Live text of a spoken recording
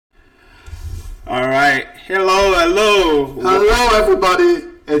All right. Hello. Hello, everybody.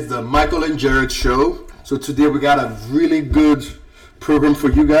 It's the Michael and Jared show. So today we got a really good program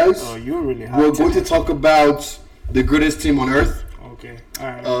for you guys. Oh, you're really hot. We're going to talk about the greatest team on earth. Okay. All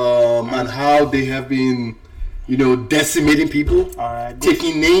right. And how they have been, decimating people, All right.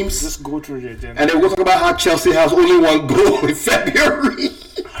 taking names. Just go through the agenda. And then we'll talk about how Chelsea has only one goal in February.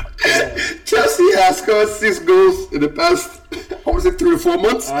 Chelsea has scored 6 goals in the past, 3 to 4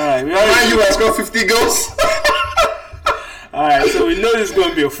 months. All right. Man U has scored 50 goals. All right. So we know this is going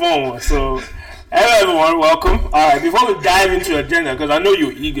to be a fun one. So, hello everyone, welcome. All right. Before we dive into the agenda, because I know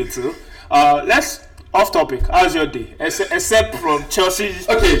you're eager to, let's off topic. How's your day? Except from Chelsea.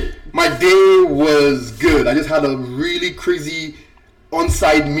 Okay, my day was good. I just had a really crazy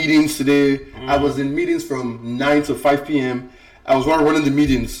on-site meetings today. I was in meetings from 9 to 5 p.m. I was running the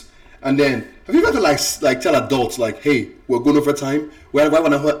meetings. And then, have you ever like tell adults, like, hey, we're going over time? We have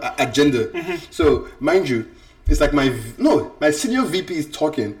an agenda. So, mind you, it's like my senior VP is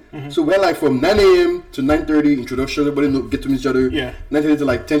talking. So, we're like from 9 a.m. to 9:30, introduction, everybody get to meet each other. Yeah. 9:30 to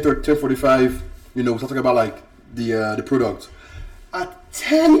like 10:45, we're talking about like the product. At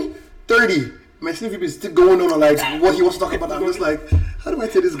 10:30, my senior VP is still going on like what he wants to talk about. I'm just like, how do I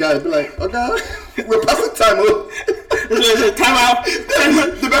tell this guy? I'd be like, okay, we're passing time. Time out.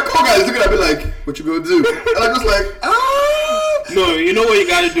 The back home guy is looking at me like, what you gonna do? And I'm just like, No, you know what you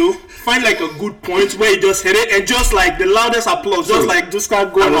gotta do? Find like a good point where you just hit it and just like the loudest applause, just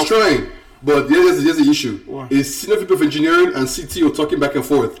start going. I was trying, but here's the issue. What? Is senior VP of engineering and CTO talking back and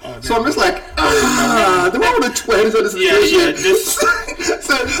forth. So I'm just like, the one with the twins on this situation.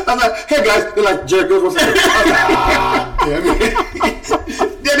 So I'm like, hey guys, they're like, Jared, go for a second. Damn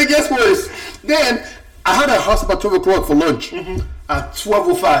it. Then it gets worse. Then I had a house about 12 o'clock for lunch. At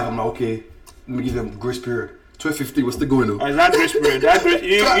 12:05, I'm like, okay, let me give them grace period. 12:50, we're still going on. Is that grace period?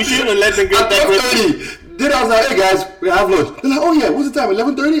 You shouldn't have let them get that grace period. Then I was like, hey guys, we have lunch. They're like, oh yeah, what's the time?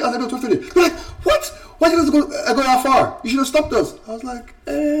 11:30? I was like, no, 12:30. They're like, what? Why did you go that far? You should have stopped us. I was like,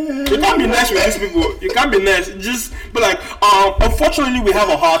 You can't be nice with these people. You can't be nice. Just be like, unfortunately, we have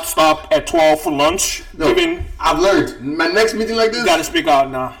a hard stop at 12 for lunch. No, I've learned. My next meeting like this, You gotta speak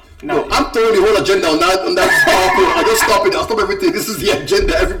out now. No, I'm throwing the whole agenda on that PowerPoint. I just stop it. I'll stop everything. This is the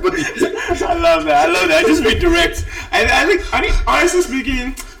agenda, everybody. I love that. Just be direct. I think, honestly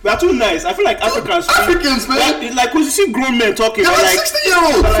speaking, we are too nice. I feel like Africans, man. Like when you see grown men talking, they're like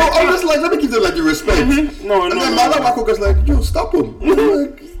 60-year-olds. So like, I'm just like, let me give them like the respect. And then my other white cookers like, yo, stop them.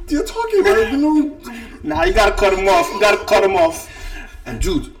 Like, you're talking, man. Nah, you gotta cut him off. And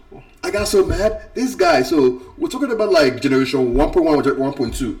dude, I got so mad. This guy, so we're talking about like generation 1.1 or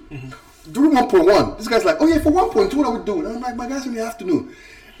 1.2. During 1.1, this guy's like, oh yeah, for 1.2, what are we doing? And I'm like, my guys in the afternoon.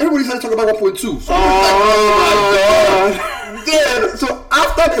 Everybody started talking about 1.2. So my God. Then, so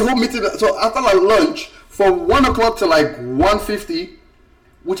after the whole meeting, so after like lunch, from 1 o'clock to like 1:50,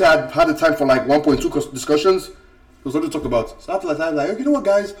 which I had the time for like 1.2 discussions, there was something to talk about. So after that time, like, you know what,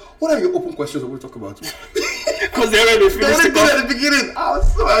 guys? What are your open questions that we talk about? Because they already finished it at the beginning. I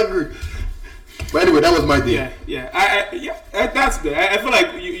was so angry. But anyway, that was my day. Yeah. That's good. I feel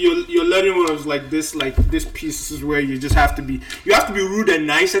like you're learning one of like this pieces where you just have to be rude and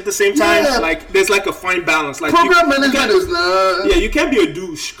nice at the same time. Yeah. Like there's like a fine balance. Like program management is not. Yeah, you can't be a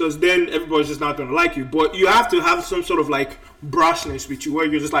douche because then everybody's just not gonna like you. But you have to have some sort of like brashness with you where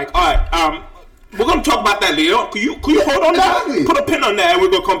you're just like, all right, we're gonna talk about that later. Could you hold on exactly. that? Put a pin on that, and we're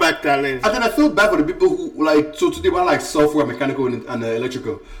gonna come back to that later. And then I feel bad for the people who like. So today we're like software, mechanical, and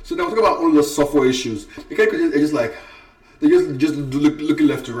electrical. So now we're talking about all those software issues. Mechanical is just like they just looking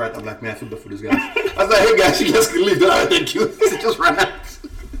left to right. I'm like, man, I feel bad for these guys. I was like, hey guys, you guys can leave. No, thank you. Just ran out.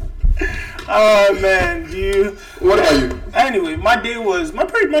 Oh man, dude. What about you? Anyway, my day was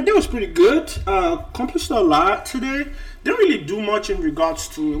pretty good. Accomplished a lot today. Didn't really do much in regards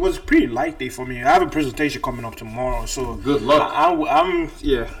to. It was a pretty light day for me. I have a presentation coming up tomorrow, so good luck. I'm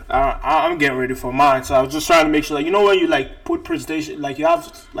getting ready for mine. So I was just trying to make sure, like, you know, when you like put presentation, like you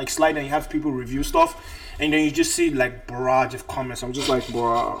have like slide and you have people review stuff, and then you just see like barrage of comments. I'm just like,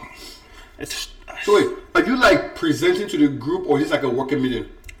 bro, it's. So wait, are you like presenting to the group or is this like a working meeting?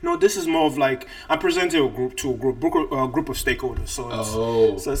 No, this is more of like I'm presenting a group of stakeholders. So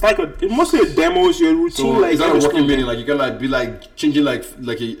it's like it's mostly a demos, your routine. So like is that a working meeting? Like you can like be like changing like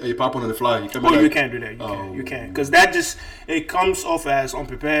a PowerPoint on the fly. You can you can do that. You can because that just it comes off as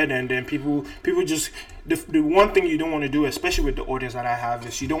unprepared, and then people just the one thing you don't want to do, especially with the audience that I have,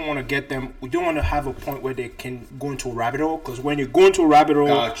 is you don't want to have a point where they can go into a rabbit hole, because when you go into a rabbit hole,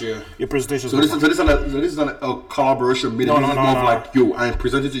 Gotcha. your presentation is So this is not a collaboration meeting. No, This is no, more no, of no. like, yo, I'm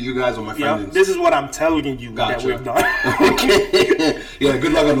presenting to you guys on my yeah, findings. this is what I'm telling you Gotcha. that we've done. Okay. Yeah,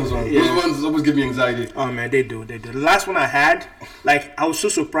 good luck on those ones. Yeah. Those ones always give me anxiety. Oh man, they do. The last one I had, like, I was so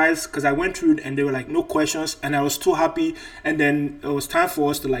surprised because I went through it and they were like no questions, and I was too happy. And then it was time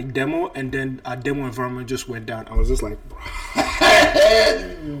for us to like demo, and then our demo environment just went down. I was just like,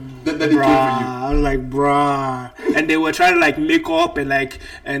 That they came for you. I was like, bruh. And they were trying to like make up and like,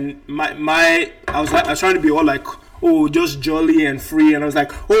 and I was trying to be all like, oh, just jolly and free. And I was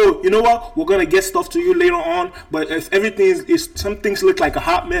like, oh, you know what? We're gonna get stuff to you later on. But if everything is some things look like a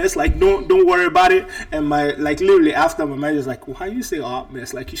hot mess, like don't worry about it. And my like literally after my manager's like, well, how you say a hot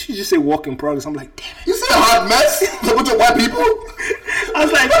mess? Like you should just say work in progress. I'm like, damn it. You say a hot mess? A bunch of white people? I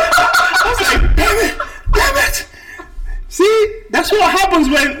was like, damn it. See, that's what happens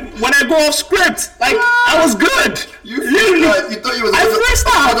when I go off script. Like I was good. You thought you was I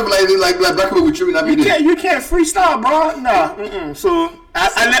freestyle. like Black people with you in that meeting. You can't freestyle, bro. Nah. So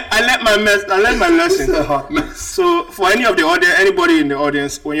I let my lesson. It's a hot mess. So for anybody in the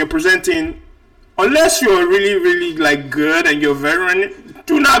audience, when you're presenting, unless you're really, really like good and you're veteran,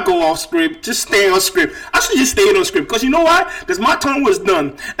 do not go off script. Just stay on script. I should just stay on script because you know why? Because my turn was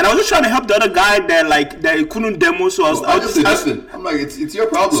done, and I was just trying to help the other guy that couldn't demo. So I just listen. I'm like, it's your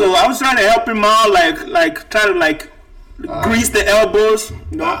problem. So I was trying to help him out, like try to like grease the elbows.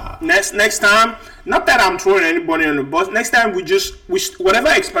 You know, next time. Not that I'm throwing anybody on the bus. Next time we whatever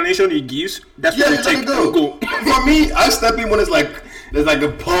explanation he gives, that's what we take. Go. For me, I step in when it's like there's like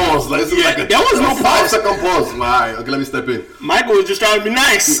a pause. Like this is like there was no pause. 5-second pause. All right, okay, let me step in. Michael was just trying to be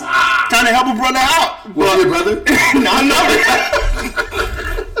nice, trying to help a brother out. What's your brother? No, I'm not.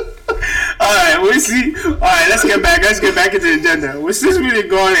 All right, we see. All right, let's get back into the agenda. We're still really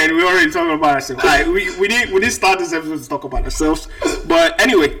going, and we already talking about ourselves. All right, we didn't start this episode to talk about ourselves, but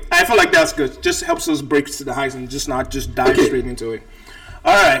anyway, I feel like that's good. Just helps us break to the heights and just not just dive straight into it.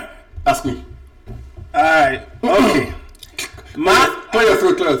 All right, ask me. All right, okay. Clear your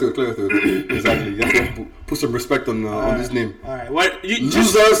throat. Exactly. You have to put some respect on this name. All right, what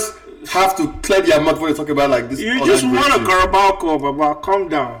losers have to clear their mouth when you talk about like this. You just won a Carabao Cup, but calm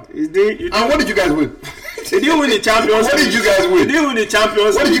down. And what did you guys win? They didn't win the Champions League. What did you guys win? They didn't win the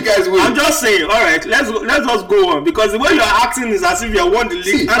Champions League. What did you guys win? I'm just saying. All right, let's just go on, because the way you're acting is as if you won the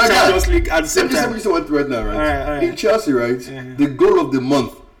league and Champions League at the same time. Let me say what right now, right? All right. In Chelsea, right? The goal of the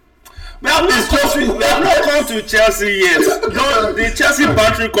month. We have not come to Chelsea yet. The Chelsea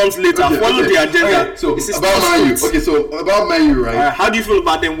battery comes later. Follow the agenda. Okay, so about Man U, right? How do you feel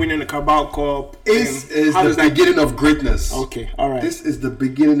about them winning the Carabao Cup? Is the beginning of greatness. Okay, all right. This is the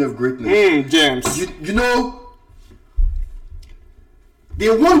beginning of greatness. James. You know,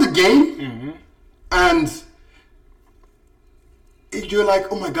 they won the game, and you're like,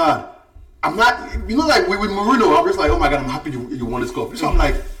 oh my God, I'm not. You know, like with Mourinho, I'm just like, oh my God, I'm happy you won this cup. So I'm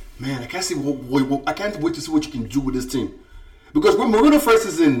like, man, I can't wait to see what you can do with this team. Because when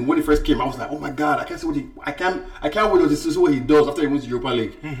Mourinho when he first came, I was like, oh my God, I can't wait to see what he does after he wins the Europa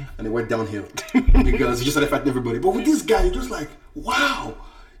League. And it went downhill. Because he just started fighting everybody. But with this guy, you're just like, wow,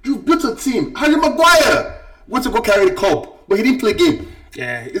 you built a team. Harry Maguire went to go carry the cup, but he didn't play game.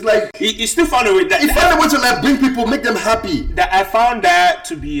 Yeah, it's like he still found a way. He found a way to like bring people, make them happy. That I found that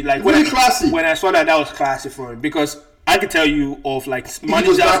to be like really classy. When I saw that was classy for him, because I can tell you of like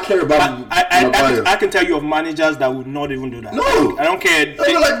managers. He does not care about I can tell you of managers that would not even do that. No, I don't care.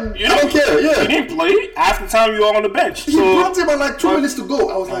 I don't care. Yeah, you didn't play half the time you were on the bench. He brought him at like 2 minutes to go.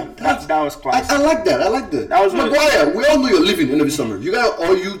 I was like, that was classy. I like that. That was Maguire. We all know you're leaving end of the summer. You got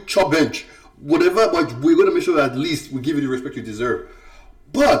all you chop bench, whatever. But we're gonna make sure that at least we give you the respect you deserve.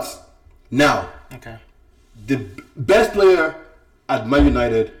 But now, the best player at Man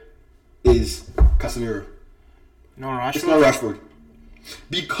United is Casemiro. No, Rashford. It's not Rashford.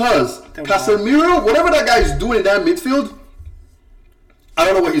 Because Casemiro, whatever that guy is doing in that midfield, I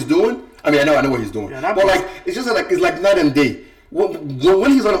don't know what he's doing. I mean, I know what he's doing. But like, it's just like it's like night and day.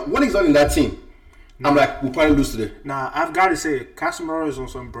 When he's on in that team, I'm like, we'll probably lose today. Nah, I've got to say, Casemiro is on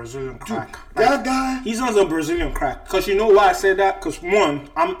some Brazilian crack. Dude, that guy, he's on some Brazilian crack. Because you know why I say that? Because one,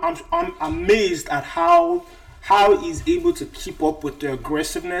 I'm amazed at how he's able to keep up with the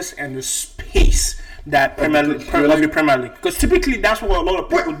aggressiveness and the space that Premier League. Because typically that's what a lot of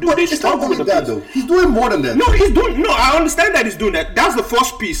people do. They struggle with that though. He's doing more than that. No, I understand that he's doing that. That's the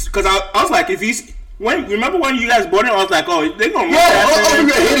first piece. Because I was like, if he's remember when you guys bought it? I was like, oh, they're gonna. Yeah, I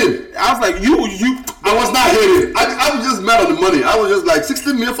was hated. I was like, you. I was not hating. I was just mad on the money. I was just like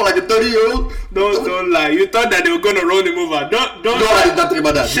 60 million for like a 30-year-old. Don't lie. You thought that they were gonna roll him over. Don't. No, I did not think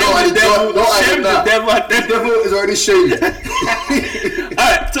about that. Shame the devil. The devil is already shamed.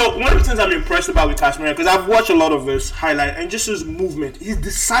 Alright, so one of the things I'm impressed about with Casemiro, because I've watched a lot of his highlight and just his movement, his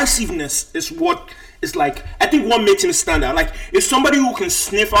decisiveness is what is like. I think what makes him stand out. Like, it's somebody who can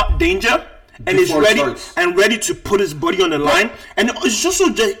sniff out danger and is ready to put his body on the line, and it's just so.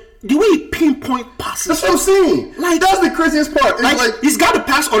 The way he pinpoint passes. That's what I'm saying. Like, that's the craziest part. It's like he's got the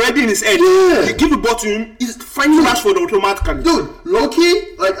pass already in his head. Yeah. You give the ball to him, he's finding Rashford automatically. Dude, low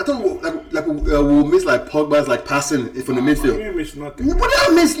key, like I thought, we'll miss like Pogba's like passing from the midfield. We miss nothing. But I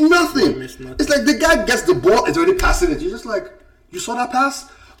miss nothing. It's like the guy gets the ball, it's already passing it. You're just like, you saw that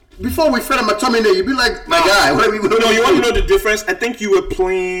pass? Before we fed him McTominay, you'd be like, my guy. What are we? You want to know the difference? I think you were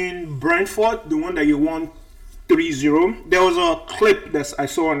playing Brentford, the one that you won 3-0. There was a clip that I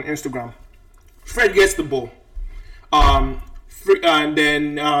saw on Instagram. Fred gets the ball, and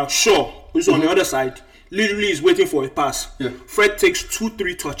then Shaw, who's on the other side, literally is waiting for a pass. Yeah. Fred takes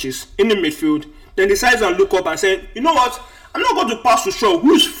 2-3 touches in the midfield, then decides to look up and say, you know what? I'm not going to pass to Shaw,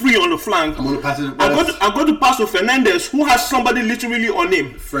 who's free on the flank. I'm going to pass it. I'm going to pass to Fernandes, who has somebody literally on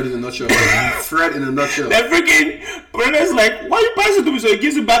him. Fred in a nutshell. Fred in a nutshell. Then freaking Fernandes like, why you pass it to me? So he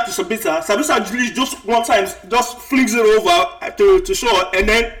gives it back to Sabitzer. Sabitzer literally just one time just flings it over to Shaw, and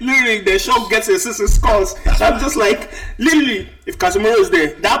then literally the Shaw gets an assist and scores. I'm just like, literally, if Casemiro is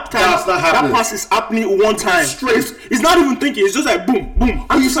there, that pass is happening one time. Straight. He's not even thinking. It's just like boom, boom.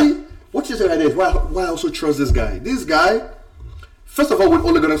 And you see, what you say right there is why I also trust this guy. This guy. First of all, with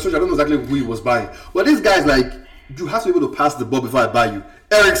Ole Gunnar Solskjaer, I don't know exactly who he was buying. But this guy's like, you have to be able to pass the ball before I buy you.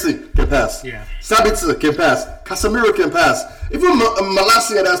 Eriksen can pass. Yeah. Sabitzer can pass. Casemiro can pass. Even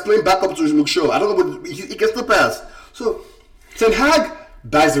Malacia that's playing backup to Luke Shaw, I don't know, but he can still pass. So, Ten Hag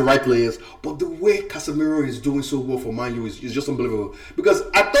buys the right players, but the way Casemiro is doing so well for Man U is just unbelievable. Because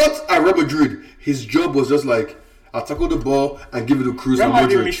I thought at Real Madrid, his job was just like, I'll tackle the ball and give it to Cruz. Real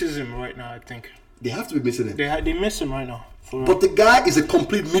Madrid misses him right now, I think. They have to be missing him. They miss him right now. But the guy is a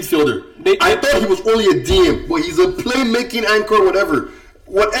complete midfielder. I thought he was only a DM, but he's a playmaking anchor, whatever.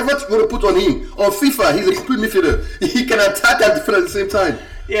 Whatever you want to put on him. On FIFA, he's a complete midfielder. He can attack and defend at the same time.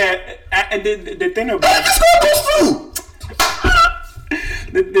 Yeah, and the thing about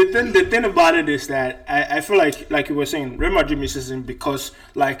the thing about it is that I feel like you were saying, Real Madrid misses him because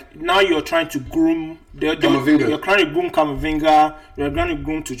like now you're trying to groom you're trying to groom Camavinga, you're trying to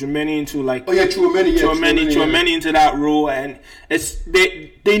groom Tchouaméni into like Tchouaméni into that role, and it's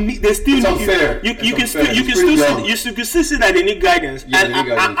they still it's unfair. You can still see that they need guidance. Yeah,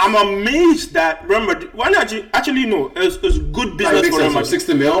 and I'm amazed that Real Madrid actually no, it's good business for Real Madrid.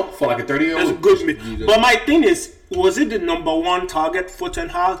 60 mil for like a 30-year-old. It's good. But my thing is, was it the number one target for Ten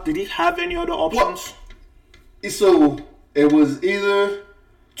Hag? Did he have any other options? So it was either.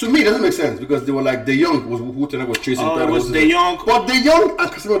 To me, it doesn't make sense because they were like De Jong was who Ten Hag was chasing. Oh, it was De Jong. But De Jong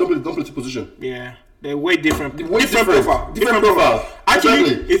and Casemiro don't play two position. Yeah, they're way different. Different profile.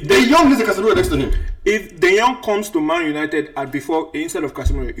 Actually, exactly. If De Jong needs a Casemiro next to him. If De Jong comes to Man United instead of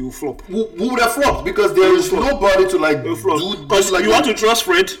Casemiro, he will flop. Who would have flopped? Because there is nobody to like do. Because you want to trust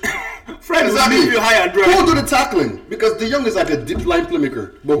Fred. Fred exactly. will leave you high and dry. Who will do the tackling? Because De Jong is like a deep line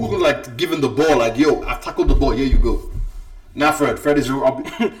playmaker, but who's like giving the ball like, yo, I tackled the ball, here you go. Now Fred is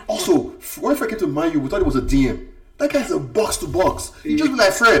also when Fred came to Man U, we thought it was a DM. That guy's a box to box. He just be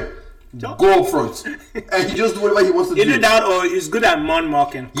like, Fred, go up front, and he just do whatever he wants to do. Either that or he's good at man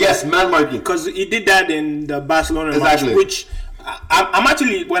marking. Yes, man marking. Because he did that in the Barcelona match, which I'm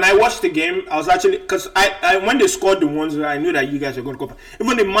actually, when I watched the game, I was actually, because I when they scored the ones, I knew that you guys were going to go.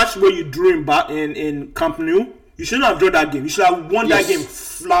 Even the match where you drew in Camp Nou, you shouldn't have drawn that game. You should have won that game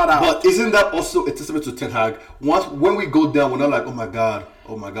flat out. But isn't that also a testament to Ten Hag? When we go down, we're not like, oh my god.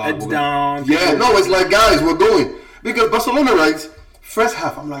 It's down. Yeah, no, it's like, guys, we're going. Because Barcelona, right, first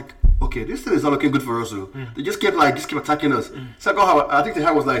half, I'm like, okay, this thing is not looking good for us. So they just kept attacking us. Second half, I think Ten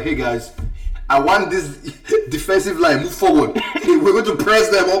Hag was like, hey guys, I want this defensive line, move forward. We're going to press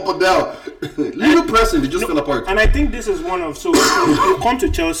them up and down. Little pressing, they just fell apart. And I think this is one of, so you'll come to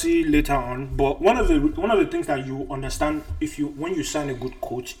Chelsea later on, but one of the things that you understand when you sign a good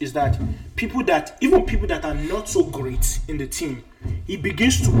coach is that even people that are not so great in the team, he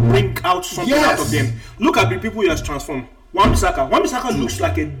begins to bring out something out of them. Look at the people he has transformed. Wan-Bissaka looks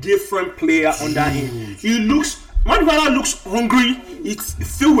like a different player under him. Wan-Bissaka looks hungry. It's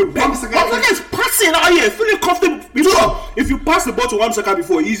filled with Wan-Bissaka is passing out here, feeling comfortable. If you pass the ball to Wan-Bissaka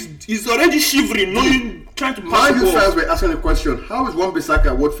before, he's already shivering, knowing trying to pass Man the U ball. fans were asking the question: how is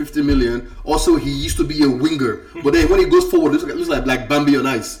Wan-Bissaka worth 50 million? Also, he used to be a winger, but then when he goes forward, it looks like Bambi on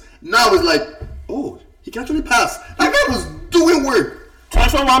ice. Now it's like, oh, he can actually pass. That guy was doing work.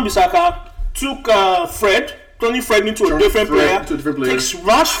 Transfer Wan-Bissaka, took Fred, turning Fred into a different player. Takes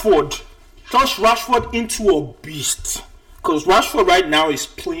Rashford, turns Rashford into a beast. Because Rashford right now is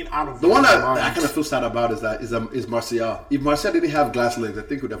playing out of the one that I kind of feel sad about is Martial. If Martial didn't have glass legs, I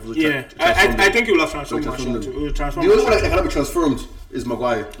think he would have. I think he will have transformed Martial. The only one that cannot be transformed is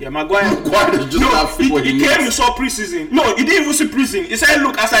Maguire. Yeah, Maguire does just have people he came and saw preseason. No, he didn't even see preseason. He said,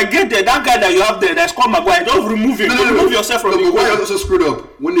 "Look, as I get there, that guy that you have there that's called Maguire, just remove him. Remove yourself from him." Maguire also screwed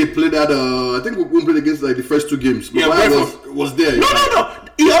up when they played that. I think we played against like the first 2 games. Maguire was there. No.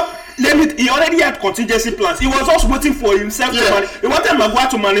 He already had contingency plans. He was just waiting for himself he wanted Maguire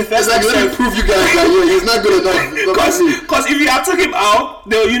to manifest himself. Let me prove you guys that he's not good enough. Because if you had took him out,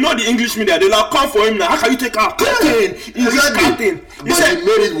 the English media, they'll like, come for him now. How can you take out captain? He's captain. He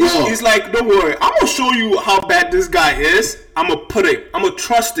made it well. He's like, don't worry, I'm gonna show you how bad this guy is. I'm gonna put him. I'm gonna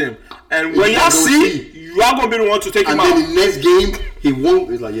trust him. And when y'all see, you are gonna be the one to take him out. And then the next game, he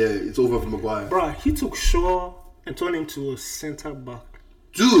won't. It's like, it's over for Maguire. Bro, he took Shaw and turned him to a centre back.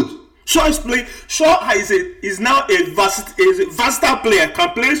 Dude. Shaw is playing. Shaw is now a versatile player. Can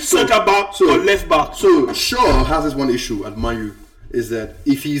play centre back or left back. So Shaw has this one issue at Man U is that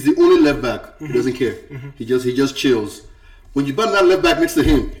if he's the only left back, he doesn't care. He just chills. When you put that left back next to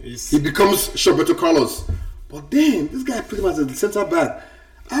him, he becomes Roberto Carlos. But then this guy put him as a centre back.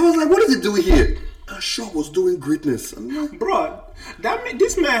 I was like, what is he doing here? And Shaw was doing greatness. I'm like, bro,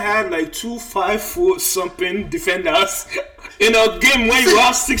 this man had like 2 5-foot something defenders in a game where you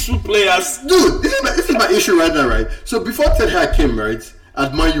have 6-foot players. Dude, this is my issue right now, right? So before Ten Hag came, right,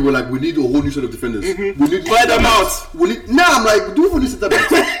 at Man U, were like, we need a whole new set of defenders. We need clear them out. Now I'm like, do we need set of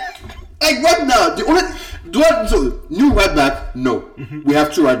like right now, the only new right back? No, we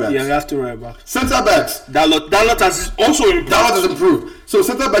have 2 right backs. Yeah, we have 2 right backs. Centre backs. Dalot has also improved. Dalot has improved. So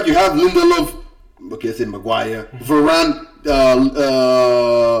centre back, you have Lindelof. Okay, I said Maguire, Varane,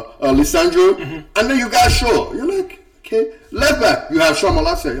 Lisandro, and then you got Shaw. You're like, okay. Left back, you have Shaw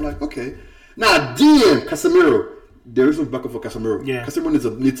Malacia. You're like, okay. Now DM Casemiro. There is no backup for Casemiro. Yeah.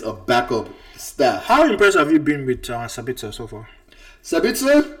 Casemiro needs a backup staff. How impressed have you been with Sabitzer so far?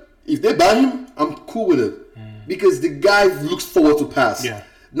 Sabitzer, if they buy him, I'm cool with it because the guy looks forward to pass. Yeah.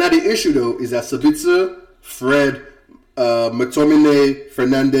 Now the issue though is that Sabitzer, Fred, McTominay,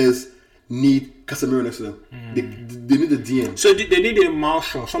 Fernandez need Casemiro next to them. They need a DM. So they need a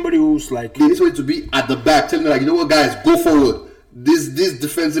Marshall, somebody who's like... They need somebody to be at the back, telling them, like, you know what, guys, go forward. This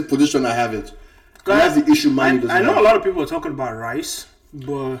defensive position, I have it. That's the issue, man. I know a lot of people are talking about Rice,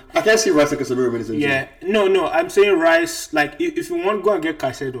 but... I can't see Rice and Casemiro many times. Yeah, no, I'm saying Rice, like, if you want, go and get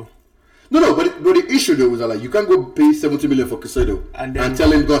Caicedo. No, but the issue, though, is that, like, you can't go pay 70 million for Caicedo and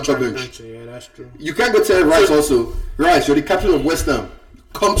tell him go on chop bench. Yeah, that's true. You can't go tell Rice also, Rice, you're the captain of West Ham.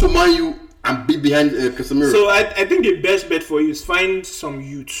 Come to Man U and be behind Casemiro. So I think the best bet for you is find some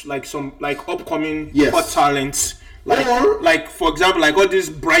youth, like some upcoming hot talents. Like for example, like all this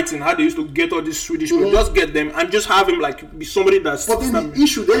Brighton, how they used to get all these Swedish people, just get them and just have him like be somebody that's... But then the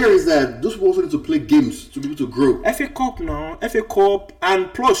issue there is that those people also need to play games to be able to grow. FA Cup,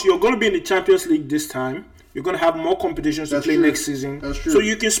 and plus you're going to be in the Champions League this time. You're going to have more competitions to play next season. That's true. So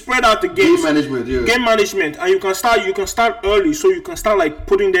you can spread out the games. Game management. And you can start early, so you can start like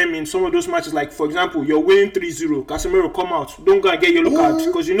putting them in some of those matches. Like for example, you're winning 3-0. Casemiro come out. Don't go and get yellow cards.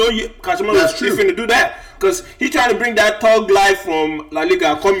 Because Casemiro is different to do that. Because he's trying to bring that thug life from La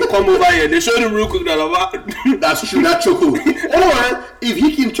Liga. Come over here. They showed him real quick that that's true. That's choco. Or if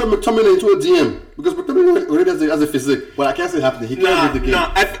he can turn McTominay into a DM. Because McTominay already has a physique. But I can't say it happening. He can't read the game.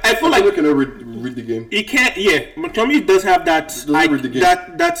 I feel like he can read the game. He can't. Yeah, McTominay does have that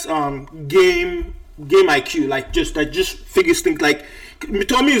game IQ, like just figures things. Like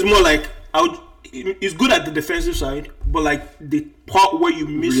McTominay is more like he's good at the defensive side, but like the part where you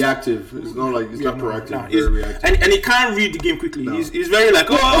miss reactive. It's not like not proactive. Very reactive. And he can't read the game quickly. No. He's very like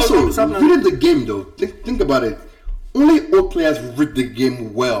also reading the game though. Think about it. Only old players read the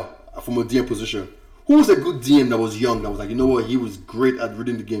game well from a DM position. Who was a good DM that was young? That was like, you know what, he was great at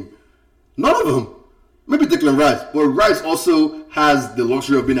reading the game. None of them. Maybe Declan Rice, but Rice also has the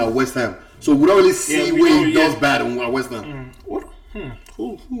luxury of being at West Ham, so we don't really see when he does bad at West Ham. What?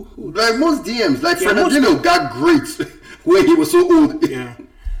 Who? Like most DMs, like Fernandinho got great when he was so old. Yeah.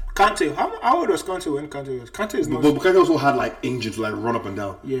 Kante, how old was Kante when Kante was? Kante is not. But Kante also had like engines to like run up and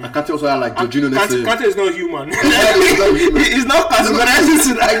down. Yeah. And Kante also had like Jorginho next to him. Kante is not human. He's not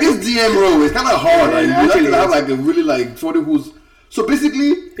categorized. Like this DM role, it's kind of hard. Like you have to have like a really like somebody who's So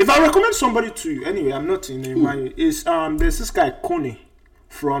basically, if I recommend somebody to you, anyway, I'm not in Man. Is there's this guy Kone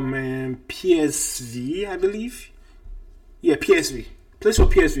from PSV, I believe. Yeah, PSV. Plays for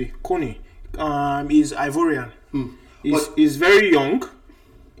PSV. Kone. He's Ivorian. He's very young.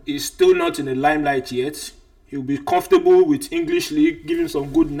 He's still not in the limelight yet. He'll be comfortable with English league, give him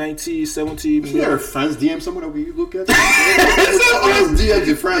some good 90, 70 is there a million. France DM somewhere that we look at? All those DMs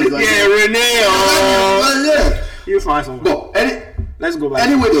in France. Like, Yeah, Rene. yeah. You find something. But Let's go back.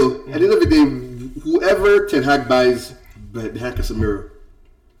 anyway, though, at the end of the day, whoever Ten Hag buys behind Casemiro,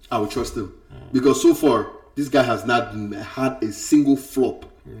 I will trust him. Because so far, this guy has not had a single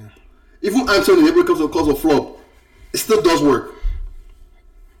flop. Even Anthony, every comes across a flop, it still does work.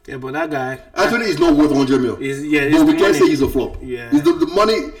 Yeah, but that guy. Anthony is not worth 100 mil. But we can't money. say he's a flop. Yeah. It's the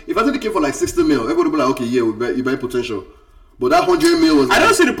money. If Anthony came for like 60 mil, everybody would be like, okay, yeah, you buy potential. But that 100 mil was. I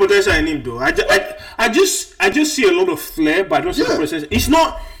don't see the potential in him though. I just see a lot of flair, but I don't see the potential. It's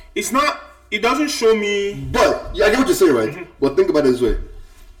not. It doesn't show me. But yeah, I get what you're saying, right? But think about it this way: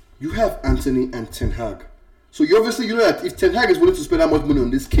 you have Anthony and Ten Hag. So you obviously know that if Ten Hag is willing to spend that much money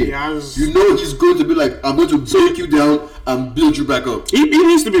on this kid, you know he's going to be like, I'm going to break you down and build you back up. He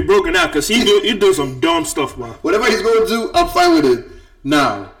needs to be broken out because he do some dumb stuff, man. Whatever he's going to do, I'm fine with it.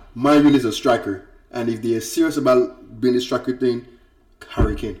 Now, Man U needs a striker, and if they are serious about being a striker thing,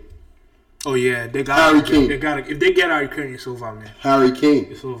 Harry Kane. Oh yeah, they got Harry Kane. They got if they get Harry Kane, it's over, man. Harry Kane.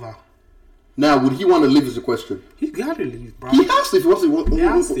 It's over. Now, would he want to leave is the question. He gotta leave, bro. He has to if he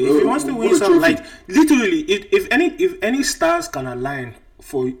wants to. If he wants to win something, like literally, if any stars can align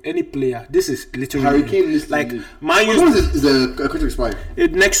for any player, this is literally Harry Kane needs to like leave. Man U is the contract expired?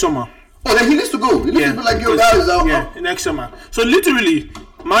 Next summer. Oh, then he needs to go. He needs to be like, yo, guys, next summer. So literally,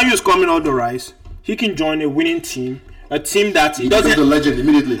 Man U is coming on the rise. He can join a winning team. A team that he doesn't. The legend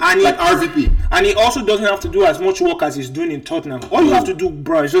immediately, and like RVP. And he also doesn't have to do as much work as he's doing in Tottenham. All you have to do,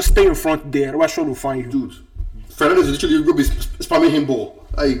 bro, is just stay in front there. Otherwise, sure will find you. Dude, Fernandes is literally going to be spamming him ball.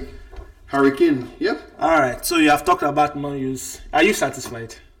 Like, Harry Kane, yep. Alright, so you have talked about Man U's. Are you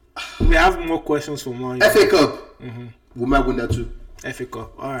satisfied? We have more questions for Man U. FA Cup. We might win that too. FA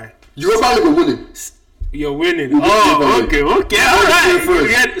Cup, alright. Europa League, we're winning. You're winning. We'll okay,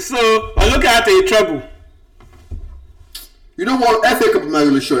 alright. So, we're looking at a treble. You know what? FA Cup, I'm not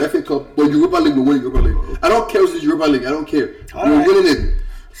really sure. FA Cup, but Europa League, we're winning Europa League. I don't care who's in Europa League. I don't care. We're winning it.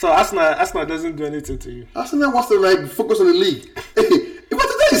 So Arsenal doesn't do anything to you. Arsenal wants to like focus on the league. If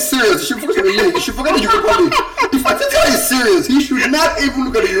Arteta is serious, he should focus on the league. He should forget the Europa League. If Arteta is serious, he should not even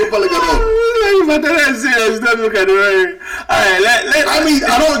look at the Europa League at all. If Arteta is serious, don't look at the league. Alright, I mean,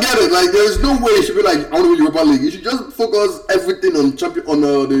 I don't get it. Like, there's no way he should be like, I want to win Europa League. He should just focus everything on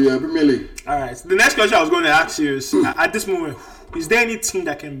the Premier League. Alright, so the next question I was going to ask you is, at this moment, is there any team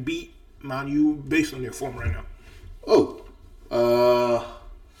that can beat Man U based on their form right now?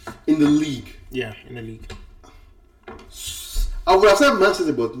 In the league. Yeah, in the league. I would have said Man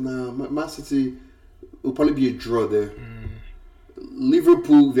City, but nah, Man City will probably be a draw there.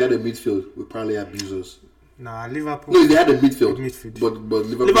 Liverpool, if they had a midfield, would probably abuse us. Nah, Liverpool. No, they had a midfield. But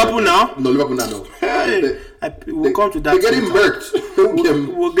Liverpool now? No, Liverpool now, no. Hey, we'll come to that. They're getting murked.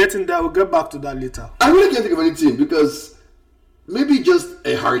 We'll get in that. We'll get back to that later. I really can't think of any team because maybe just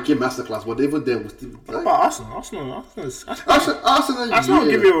a Harry Kane masterclass, but even then, was still. What about Arsenal? Arsenal Arsenal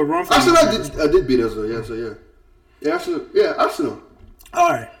give you a run for Arsenal did beat us, though. Yeah, so yeah. Yeah, Arsenal. All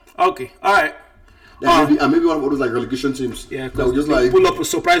right. Okay. All right. Yeah, maybe one of those like relegation teams. Yeah, that would just like pull up a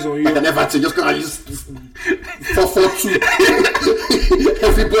surprise on you. Like an Everton, just kind of just 4-4-2.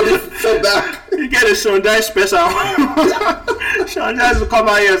 Everybody fall back. You get a Sean Dyche special. Sean Dyche will come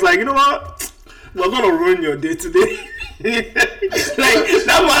out here. It's like, you know what? We're gonna ruin your day today. Like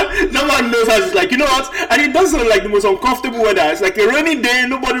that man knows how to, like, you know what? And it does sound like the most uncomfortable weather. It's like a rainy day,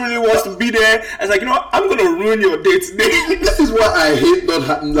 nobody really wants to be there. It's like, you know what? I'm gonna ruin your day today. This is why I hate not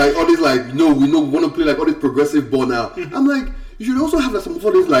having like all these like we want to play like all this progressive ball now. I'm like, you should also have like some of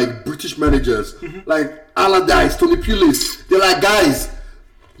these like British managers, like Allardyce, Tony Pulis. They're like, guys,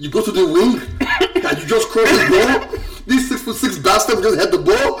 you go to the wing and you just cross the ball. This 6'6" bastard just hit the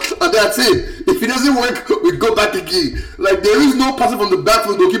ball and that's it. If it doesn't work, we go back again. Like there is no passing from the back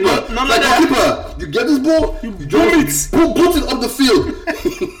from the goalkeeper. Goalkeeper, you get this ball, you just boot it up the field.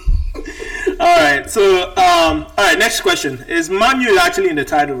 Alright, so alright, next question. Is Man U actually in the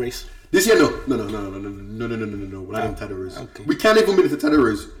title race? This year, no. We're not in the title race. Okay. We can't even be in the title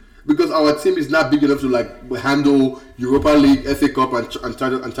race because our team is not big enough to like handle Europa League, FA Cup, and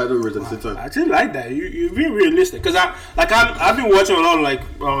title race at the same time. I actually like that. You've been realistic because I've been watching a lot of like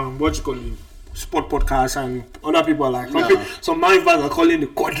sport podcasts and other people are like some Man fans are calling the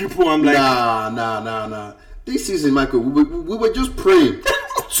quadruple. I'm like nah. this season, Michael, we were just praying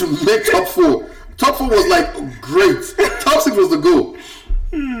to make top 4. Top 4 was like great. Top 6 was the goal.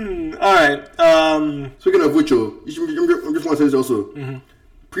 All right. Speaking of which, I just want to say this also.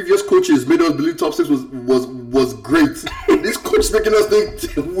 Previous coaches made us believe top 6 was great. This coach is making us think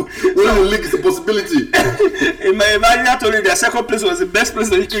winning the league is a possibility. Imagine I told you their second place was the best place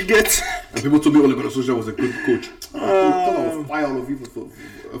that you could get. And people told me Ole Gunnar Solskjaer was a good coach. I will fire all of you for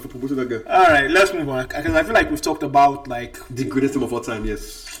promoting that guy. All right, let's move on. Because I feel like we've talked about like the greatest team of all time.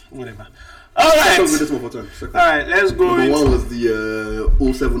 Yes. Whatever. All right. Greatest team of all time. Second. All right, let's go. Number 1 was the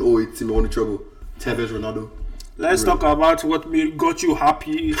 07-08 team that won the treble. Tevez, Ronaldo. Let's talk about what got you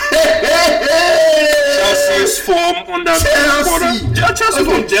happy. Chelsea's form on that quarter. Chelsea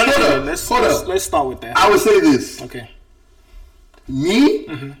from general. Let's start with that. I would say this. Okay. Me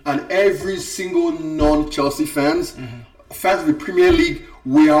and every single non-Chelsea fans of the Premier League,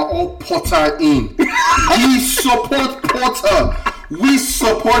 we are all Potter in. We support Potter. We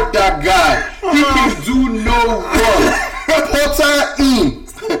support that guy. He can do no wrong. Potter in.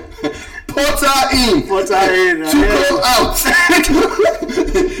 Potter in. Tuchel out.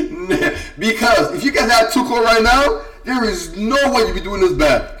 Because if you guys had Tuchel right now, there is no way you'd be doing this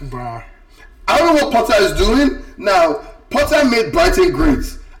bad. Bruh. I don't know what Potter is doing. Now, Potter made Brighton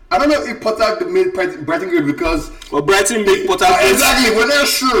great. I don't know if Potter made Brighton great because... Well, Brighton made Potter great. Exactly, we're not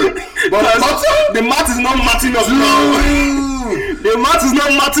sure. But Potter... The math is not matching up now. The math is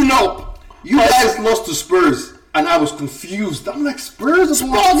not matching up. You guys lost to Spurs. And I was confused. I'm like, Spurs is our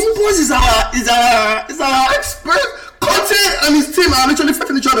Spurs. Conte and his team are literally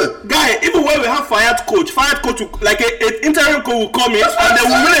fighting each other. Guy, even when we have fired coach will, like an interim coach will come in and then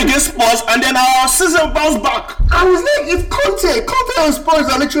we win against Spurs and then our season bounce back. I was like, if Conte and Spurs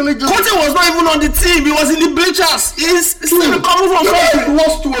are literally just... Conte was not even on the team. He was in the bleachers. He's still coming from somewhere. He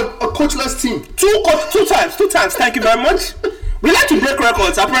lost to a coachless team. Two times. Thank you very much. We like to break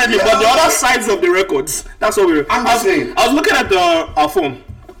records, apparently, but the other sides of the records. That's what we're. I'm saying. I was looking at our form.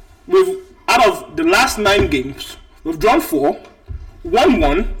 Out of the last 9 games, we've drawn 4, won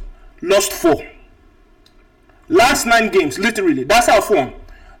 1, lost 4. Last 9 games, literally. That's our form.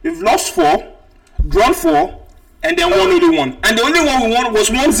 We've lost 4, drawn 4, and then won only 1. And the only one we won was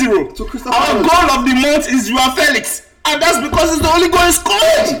 1-0. So our goal of the month is Joao Felix, and that's because it's the only goal he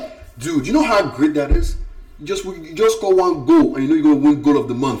scored. Dude, you know how great that is? You just score 1 goal and you know you're going to win goal of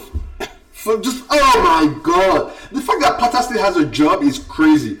the month. Oh my god. The fact that Potter still has a job is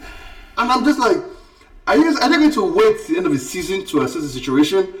crazy. And I'm just like, are they going to wait till the end of the season to assess the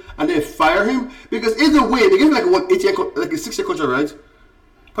situation and then fire him? Because either way, they gave him like a 6-year contract, right?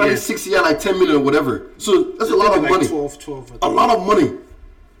 Probably 6 years, like 10 million or whatever. So that's a lot of money. 12. A lot of money.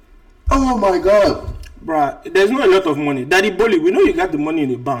 Oh my god. Bruh, there's not a lot of money. Daddy Bolly, we know you got the money in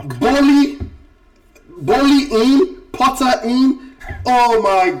the bank. Bolly in, Potter in. Oh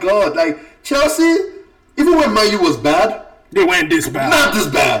my god. Like Chelsea, even when Man U was bad, they weren't this bad. Not this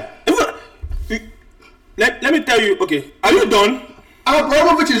bad. Let me tell you, okay, are you done?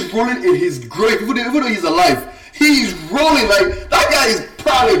 Abramovich is rolling in his grave, even though he's alive. He's rolling like that guy is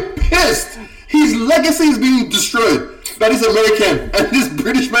probably pissed. His legacy is being destroyed by this American and this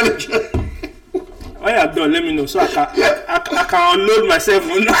British manager. Oh yeah, done. Let me know so I can unload myself.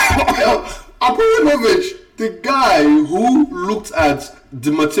 Abramovich, the guy who looked at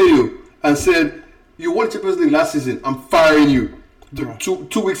Di Matteo and said, "You won Champions League last season. I'm firing you."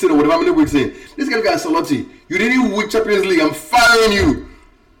 Two weeks in or whatever many weeks in. This guy Ancelotti, you didn't win Champions League. I'm firing you.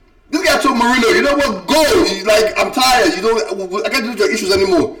 This guy told Mourinho, you know what? Go. He's like, I'm tired. I can't do your issues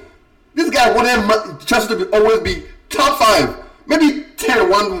anymore. This guy wanted Chelsea to always be top 5, maybe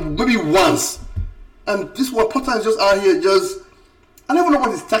 10, maybe once. And this one, Potter is just out here I don't even know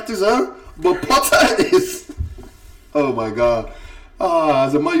what his tactics are, but Potter is, oh my god.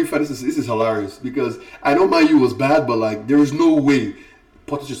 As a Man U fan, this is hilarious because I know Man U was bad, but like there is no way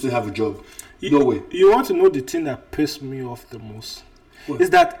Potter should still have a job. No way. You want to know the thing that pissed me off the most? What? Is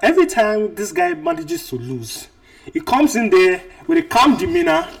that every time this guy manages to lose, he comes in there with a calm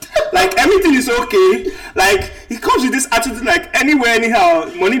demeanor, like everything is okay. Like he comes with this attitude, like anywhere,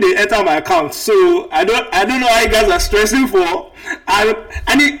 anyhow, money they enter my account. So I don't know how you guys are stressing for,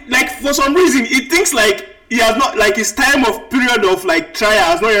 and he, like for some reason he thinks like he has not, like his time of period of like trial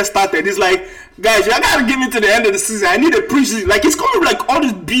has not yet started. He's like, guys, you gotta give me to the end of the season. I need a preseason. Like he's coming with like all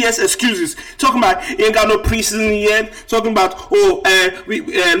these BS excuses, talking about he ain't got no preseason yet. Talking about we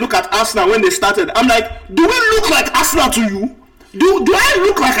look at Arsenal when they started. I'm like, do we look like Arsenal to you? Do I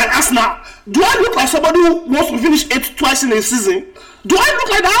look like an Arsenal? Do I look like somebody who wants to finish 8 twice in a season? Do I look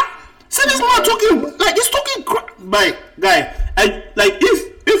like that? So this man talking like he's talking by guy. I like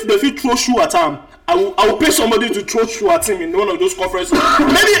if the fit throw shoe at him I will pay somebody to throw our team in one of those conferences.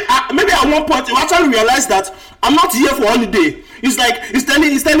 maybe at one point you actually realize that I'm not here for holiday. It's like he's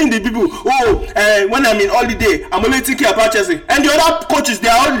telling the people, when I'm in holiday, I'm only thinking about Chelsea. And the other coaches,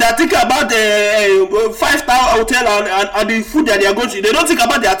 they're thinking about the 5-star hotel and the food that they are going to. They don't think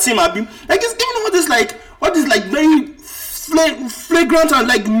about their team. Like it's giving all this very flagrant and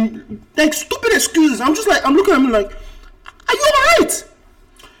like stupid excuses. I'm looking at him like, are you alright?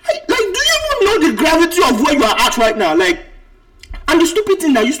 Like, do you even know the gravity of where you are at right now? Like, and the stupid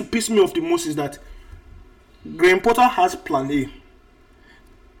thing that used to piss me off the most is that Graham Potter has plan A.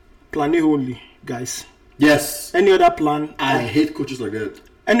 Plan A only, guys. Yes. Any other plan? I hate coaches like that.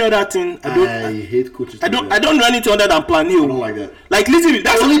 Any other thing? I hate coaches. I don't know anything other than plan A. I don't like that. Like literally,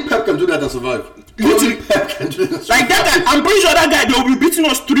 that's only Pep can do that and survive. Only Pep can do that. Like that guy, I'm pretty sure that guy they will be beating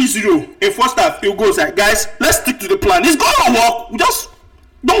us 3-0 in first half. He'll go like, guys, let's stick to the plan. It's gonna work. Just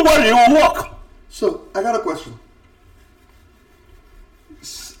don't worry, it will work. So I got a question.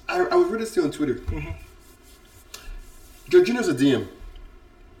 I was reading this on Twitter. Mm-hmm. Jorginho's a DM.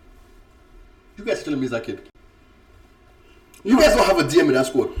 You guys are telling me he's that kid. You guys don't have a DM in that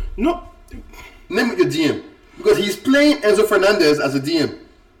squad. No. Name your DM. Because he's playing Enzo Fernandez as a DM.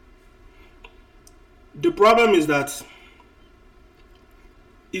 The problem is that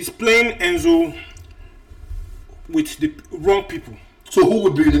he's playing Enzo with the wrong people. So who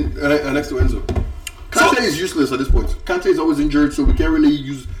would be next to Enzo? Kante is useless at this point. Kante is always injured, so we can't really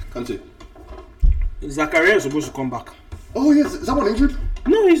use Kante. Zakaria is supposed to come back. Oh yes, is that one injured?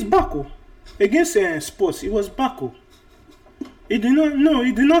 No, he's back. Against Sports, he was back. He did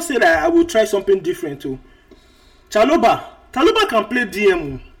not say that I will try something different too. Chalobah can play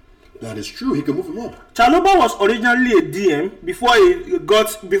DM. That is true. He can move him up. Chalobah was originally a DM before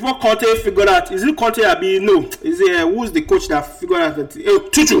Conte figured out. Is it Conte? No. Who's the coach that figured out that?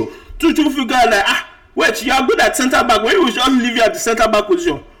 Tuchel figured out that wait, you are good at centre back. When we just leave you at the centre back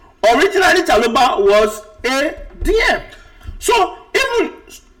position. Originally, Chalobah was a DM. So even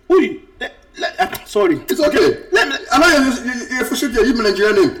sorry. It's okay. I know you're for sure you're even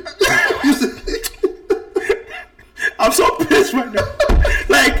Nigerian name. I'm so pissed right now.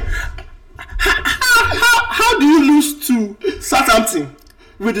 Like, how do you lose to Southampton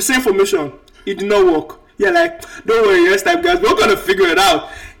with the same formation? It did not work. Yeah, like, don't worry, next time, guys, we're gonna figure it out.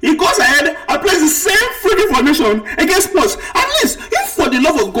 He goes ahead and plays the same freaking formation against Spurs. At least, if for the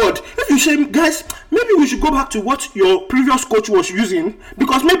love of God, if you say, guys, maybe we should go back to what your previous coach was using,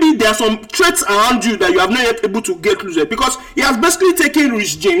 because maybe there are some traits around you that you have not yet able to get closer. Because he has basically taken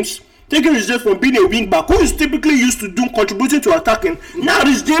Reece James from being a wing back who is typically used to contributing to attacking. Now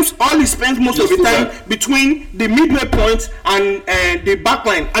Reece James only spends most of the time between the midway point and the back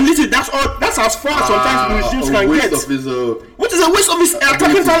line. And literally that's as far as sometimes Reece James can get. Which is a waste of his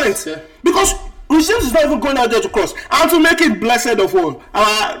attacking talent. Yeah. Because Reece James is not even going out there to cross. And to make it blessed of all,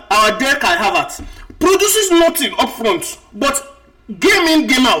 our dear Kai Havertz produces nothing up front, but game in,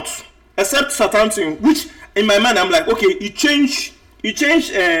 game out, except Southampton, which in my mind I'm like, okay, he changed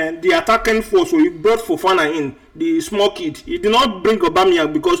the attacking force, so he brought Fofana in, the small kid. He did not bring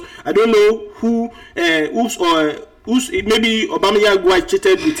Aubameyang because I don't know who's maybe Aubameyang guy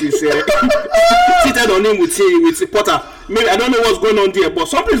cheated with his cheated on him with Potter. Maybe I don't know what's going on there, but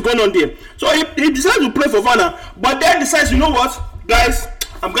something's going on there. So he decided to play Fofana, but then decides, you know what, guys,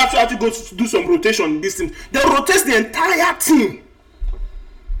 I'm going to have to go to do some rotation in this team. They rotate the entire team,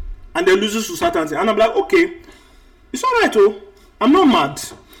 and they lose to Southampton. And I'm like, okay, it's alright, I'm not mad.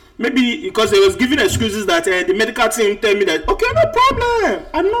 Maybe because they was giving excuses that the medical team tell me that, okay, no problem,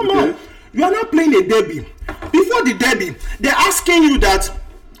 I'm not mad. You are not playing a derby. Before the derby, they're asking you that,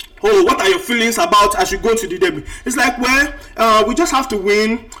 what are your feelings about as you go into the derby? It's like, well, we just have to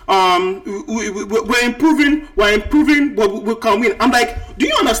win. We're improving, but we can win. I'm like, do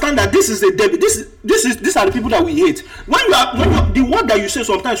you understand that this is a derby? These are the people that we hate. When you the word that you say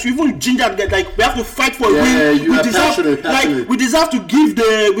sometimes, you even ginger get like we have to fight for a win. We deserve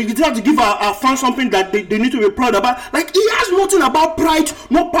to give our fans something that they need to be proud about. Like, he has nothing about pride,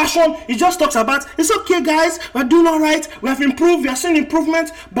 no passion. He just talks about, it's okay, guys, we're doing all right. We have improved. We are seeing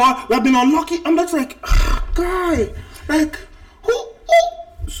improvement, but we have been unlucky. I'm just like, guy, like, who?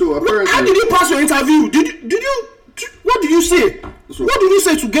 So apparently, how did you pass your interview? What did you say? What did you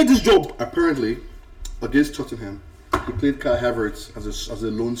say to get this job? Apparently, against Tottenham, he played Kai Havertz as a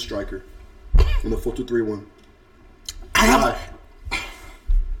lone striker in the 4-2-3-1.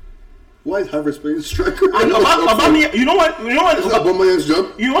 Why is Havertz playing striker? And Aubameyang, you know what? Is that Aubameyang's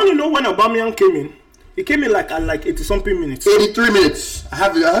job? You want to know when Aubameyang came in? He came in like 80-something minutes. 83 minutes. I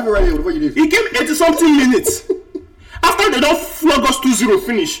have it right here. What you need? He came 80-something minutes. After they don't flog us 2-0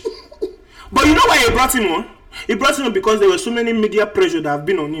 finish. But you know why he brought him on? He brought him on because there were so many media pressure that have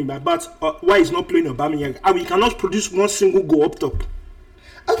been on him about why he's not playing Aubameyang, and he cannot produce one single goal up top.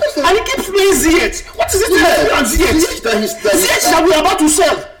 And he keeps playing Ziyech. What is it Ziyech that we're about to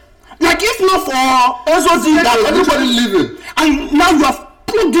sell? Like, if not for Enzo G, that everybody leaving, and now you have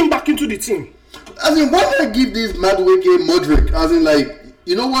plugged him back into the team. As in, why did I give this Madueke Modric? As in, like,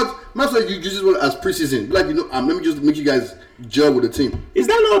 you know what? Might as well you use this one as preseason. Like, you know, let me just make you guys gel with the team. Is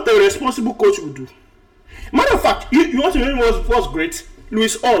that not what a responsible coach would do? Matter of fact, you want to know what's great?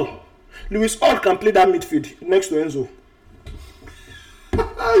 Luis Hall can play that midfield next to Enzo.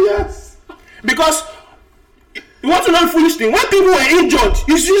 Yes. Because you want to know the foolish thing? When people were injured,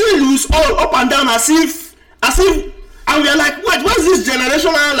 it's usually Luis Hall up and down as if, and we are like, wait, what's this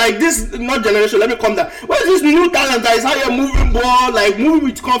generation? Like this, not generation. Let me come down. What's this new talent that is how you're moving ball, like moving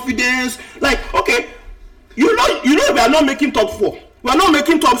with confidence? Like, okay, you know, we are not making top 4. We are not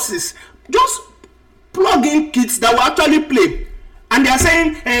making top 6. Just plug in kids that will actually play. And they are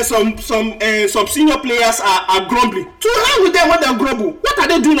saying some senior players are grumbling. To hell with them when they grumble. What are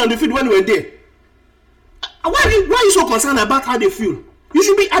they doing on the field when we're there? Why are you so concerned about how they feel? You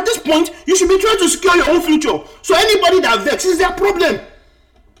should be, at this point, you should be trying to secure your own future. So anybody that vexes is their problem.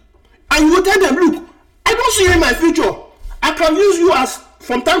 And you will tell them, look, I don't see you in my future. I can use you as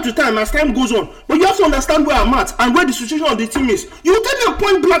from time to time as time goes on. But you have to understand where I'm at and where the situation of the team is. You will tell them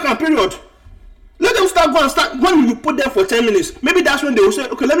point blank and period. Let them start when you put them for 10 minutes. Maybe that's when they will say,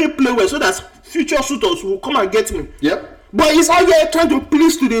 okay, let me play well so that future suitors will come and get me. Yep. But he's out there trying to play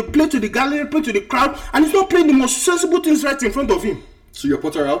to the gallery, play to the crowd, and he's not playing the most sensible things right in front of him. So you're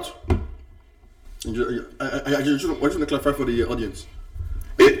Potter out? I just want to clarify for the audience.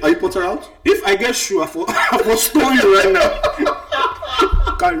 Are you Potter out? If I get sure for story right now.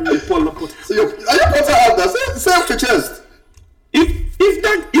 Can't really pull up. So are you Potter out now? Say off your chest. If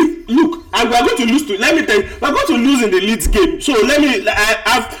look, and we are going to lose let me tell you, we are going to lose in the Leeds game. So let me,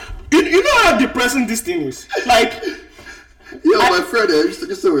 you know how depressing this thing is. Like, my friend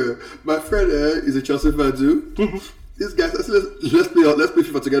just so my friend is a Chelsea fan too. Mm-hmm. This guy said, let's play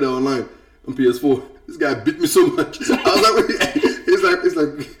FIFA together online on PS4. This guy beat me so much. I was like, he's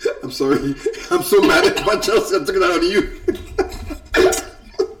like, I'm sorry, I'm so mad about Chelsea. I'm taking that on you.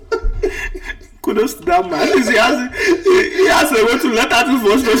 Kudos to that man. He has a way to let out his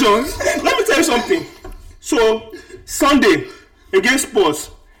frustration. Let me tell you something. So Sunday against Spurs,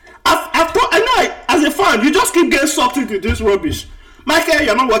 I know as a fan, you just keep getting sucked into this rubbish. Michael,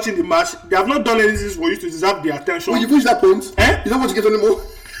 you're not watching the match. They have not done anything for you to deserve their attention. Well, you push that point. You don't want to get anymore.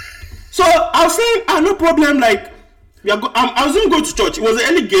 So I was saying, no problem. Like, I was going to go to church. It was an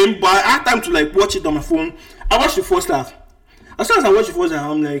early game, but I had time to watch it on my phone. I watched the first half. As soon as I watched the first half,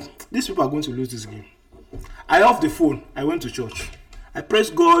 I'm like, these people are going to lose this game. I off the phone. I went to church. I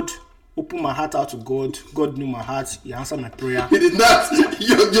pressed God. Open my heart out to God. God knew my heart. He answered my prayer. He did not.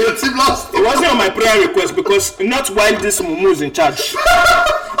 Your team lost. It wasn't on my prayer request because not while this Mumu is in charge. So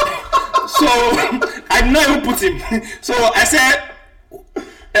I did not even put him. So I said,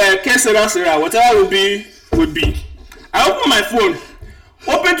 Sarah, whatever would be. I opened my phone,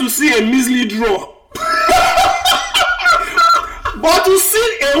 hoping to see a measly draw. But to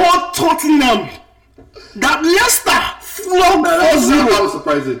see a whole Tottenham that Leicester flogged 4-0. That was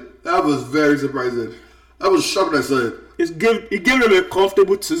surprising. That was very surprising. I was shocked when I saw it. It gave them a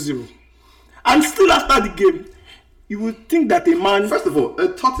comfortable 2-0. And still after the game, you would think that a man... First of all,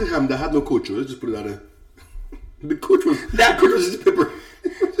 Tottenham that had no coach. Let's just put it out there. The coach was just paper.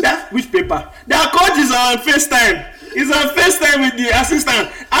 Which paper? Their coach is on FaceTime. He's on FaceTime with the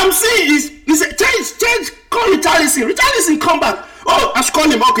assistant. I'm seeing he said, change, call Richarlison. Richarlison, come back. Oh, I should call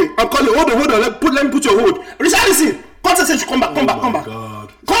him. Okay, I'm calling. Hold on. Let me put your hold. Richarlison. Conte said, come back. God.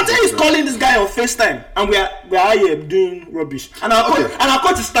 Conte is calling this guy on FaceTime, and we are here doing rubbish. And our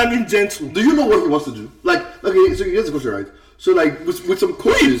coach is standing gentle. Do you know what he wants to do? Like, okay, so here's the question, right? So, like, with some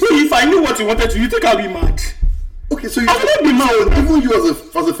coaches... Wait, if I knew what he wanted to, you think I'll be mad? Okay, so I would not be mad. Even you as a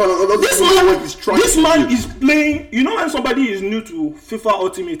fan, this man is playing. You know when somebody is new to FIFA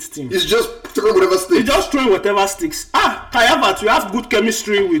Ultimate Team, he's just throwing whatever sticks. He's just throwing whatever sticks. Kai Havertz, you have good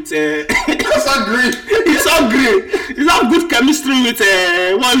chemistry with. That's not great. It's not great. You have good chemistry with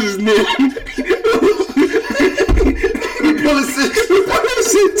what's his name? Pulisic.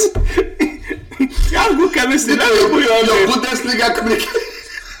 You have good chemistry. Your Bundesliga communication.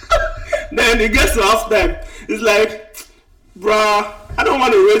 Then he gets to half time. It's like, bruh, I don't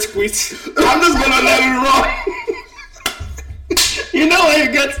want to rage quit. I'm just gonna let it run. You know when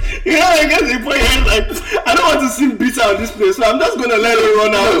you get to the point where like, I don't want to seem bitter on this place, so I'm just gonna let it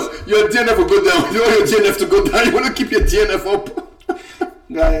run out. Your DNF will go down. You want your DNF to go down. You want to keep your DNF up.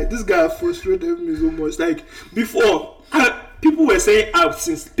 Guy, this guy frustrated me so much. Like before, people were saying out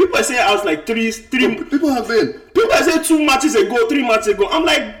like three. People have been. People are saying 2 matches ago, 3 matches ago. I'm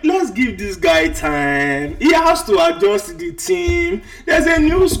like, let's give this guy time. He has to adjust to the team. There's a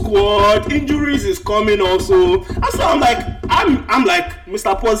new squad. Injuries is coming also. And so I'm like,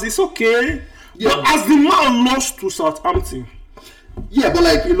 Mr. Puzz, it's okay. Yeah. But as the man lost to Southampton. Yeah, but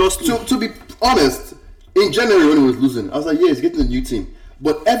like he lost to be honest, in January when he was losing, I was like, yeah, he's getting a new team.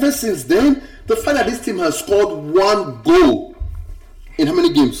 But ever since then, the fact that this team has scored 1 goal in how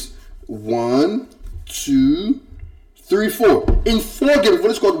many games? 1, 2, 3, 4. In 4 games, we've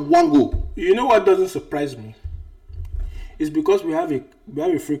only scored 1 goal. You know what doesn't surprise me? It's because we have a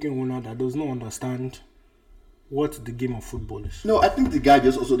freaking owner that does not understand what the game of football is. No, I think the guy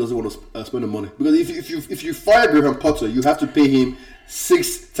just also doesn't want to spend the money. Because if you fire Graham Potter, you have to pay him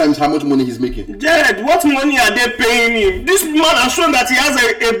 6 times how much money he's making. Jared, what money are they paying him? This man has shown that he has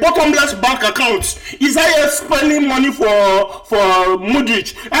a bottomless bank account. He's here spending money for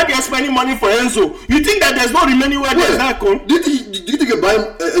Modric. Here spending money for Enzo. You think that there's no remaining where there's that come? Do you think you're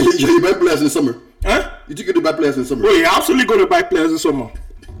buying players in the summer? Huh? You think you're going to buy players in the summer? Bro, you're absolutely going to buy players in summer.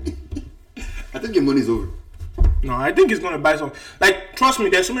 I think your money's over. No, I think he's going to buy some. Like, trust me,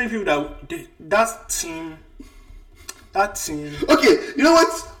 there's so many people that team. Okay, you know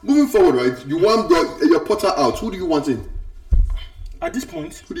what? Moving forward, right? You want your Potter out. Who do you want in? At this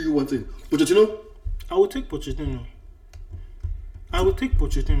point, who do you want in? Pochettino? I will take Pochettino.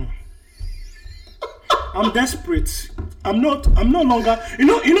 I'm desperate. I'm no longer. You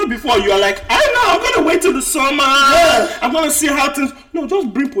know. Before you are like, I'm gonna wait till the summer. Yeah. I'm gonna see how things. No,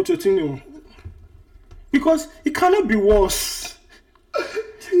 just bring Pochettino. Because it cannot be worse.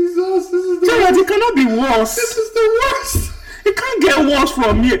 Jesus, this is it cannot be worse. This is the worst. It can't get worse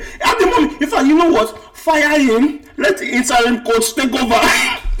from here. At the moment, in fact, you know what? Fire him. Let the interim coach take over.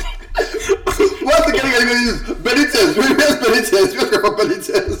 What's the guy going to use? Benitez. Where's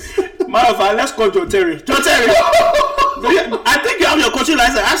Benitez? Matter of fact, let's call John Terry. John Terry. I think you have your coaching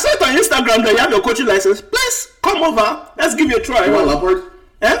license. I saw it on Instagram that you have your coaching license. Please come over. Let's give you a try. You want Lampard?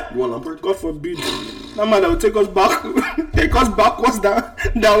 Eh? You want Lampard? God forbid. That man that will take us backwards than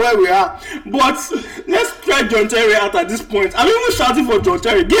where we are. But let's try John Terry out at this point. I'm even shouting for John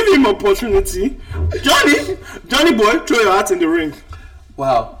Terry. Give him opportunity. Johnny boy, throw your hat in the ring.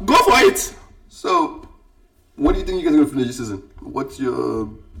 Wow. Go for it. So, what do you think you guys are going to finish this season? What's your...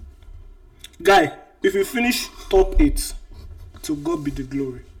 Guy, if you finish top 8, to God be the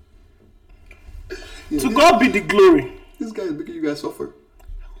glory. Yeah, to God be the glory. This guy is making you guys suffer.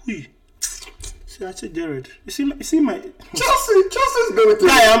 Oui. See, I said Jared. You see my Chelsea's going through.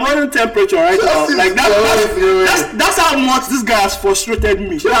 Guy, I'm running temperature right now. Like that's how much this guy has frustrated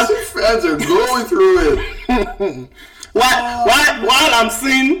me. Chelsea fans are going through it. While I'm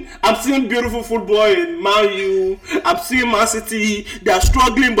seeing beautiful football in Man U, I'm seeing Man City. They are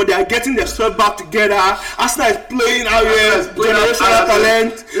struggling, but they are getting their strength back together. Arsenal is playing out here, generational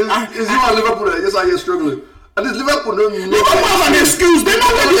talent. It's you and Liverpool that just out here struggling. And this Liverpool Liverpool have an excuse. They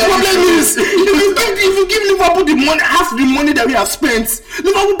know what the problem is. If you give Liverpool the money, half the money that we have spent,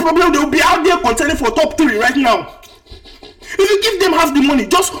 Liverpool problem, they will be out there contending for top 3 right now. If you give them half the money,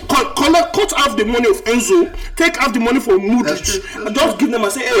 just cut half the money of Enzo, take half the money for Modric, and just give them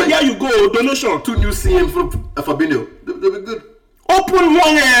and say, hey, here you go, donation. 2 new CM for Fabinho. They'll be good. Open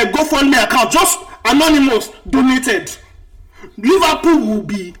one GoFundMe account, just anonymous, donated. Liverpool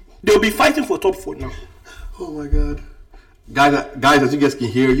they'll be fighting for top 4 now. Oh my God. Guys, as you guys can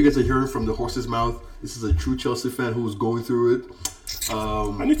hear, you guys are hearing from the horse's mouth. This is a true Chelsea fan who's going through it.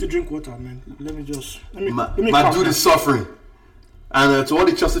 I need to drink water, man. Let me my dude is suffering. And to all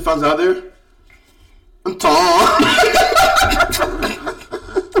the Chelsea fans out there,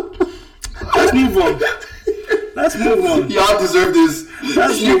 let's move on. Y'all deserve this.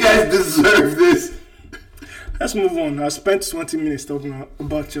 You guys deserve this. Let's move on. I spent 20 minutes talking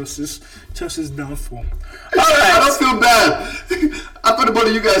about Chelsea's downfall. All right. I don't feel bad. After the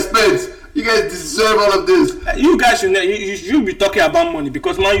money you guys spent, you guys deserve all of this. You guys should be talking about money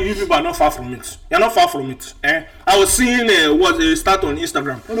because you people are not far from it. You're not far from it. I was seeing a start on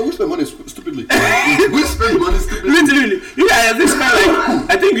Instagram. Oh no, we spend money stupidly. We spend money stupidly. Literally, you guys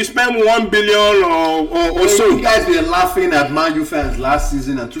spend I think you spent 1 billion or so. You guys were laughing at Man U fans last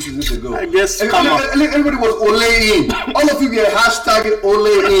season and 2 seasons ago. I guess everybody was Ole in. All of you were hashtagging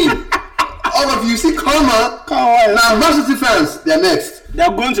Ole in. All of you see karma. Now Man City fans, they're next. They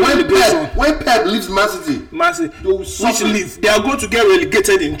are going to relegation. When Pep leaves Man City, which leave? They are going to get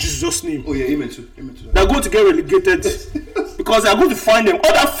relegated in Jesus' name. Oh yeah, amen to they are going to get relegated because they are going to find them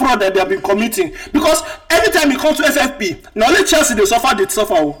all that fraud that they have been committing. Because every time it comes to FFP, not only Chelsea they suffer.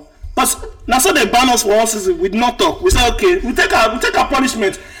 But now so they ban us for 1 season with no talk. We say okay, we take our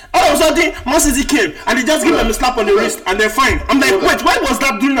punishment. All of a sudden, Man City came and they just give them a slap on the wrist and they're fine. I'm like, wait, why was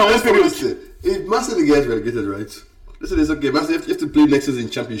that during our own period? If Man City gets relegated, right? Listen, it's okay. Man City, you have to play next season in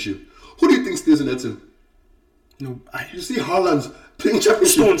Championship. Who do you think stays in that team? No, you see Haaland's playing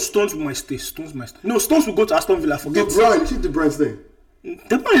Championship. Stones might stay. No, Stones will go to Aston Villa. Forget. De Bruyne, you see De Bruyne's thing.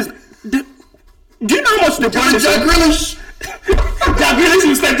 De Bruyne is. Do you know how much De Bruyne is? Jack Grealish. Jack Grealish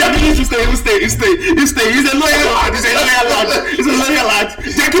will stay. He's a loyal lad.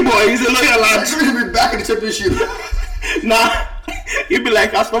 Jackie boy, he's a loyal lad. He's going to be back in the Championship. Nah, he'll be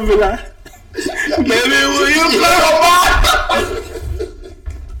like Aston Villa. Baby, will you come back?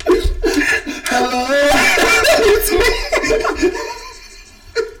 Hello. It's me.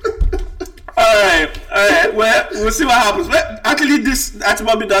 Alright. Well, we'll see what happens. Well, actually, that's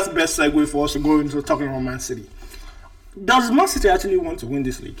probably that's the best segue for us to go into talking about Man City. Does Man City actually want to win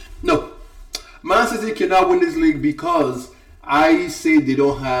this league? No. Man City cannot win this league because I say they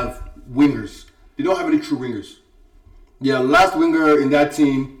don't have wingers. They don't have any true wingers. Yeah, last winger in that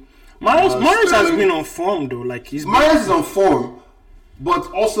team. Marius has been on form though. Marius is on form, but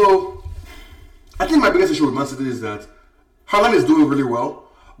also, I think my biggest issue with Man City is that Haaland is doing really well,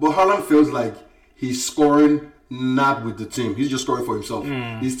 but Haaland feels like he's scoring not with the team. He's just scoring for himself.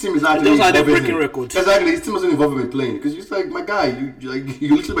 His team is actually breaking records. Exactly, his team doesn't involve him in playing because he's like, my guy, you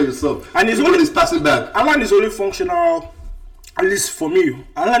literally by yourself. And he's passing back. Haaland is only functional, at least for me.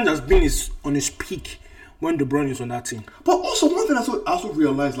 Haaland has been on his peak when De Bruyne is on that team. But also one thing I also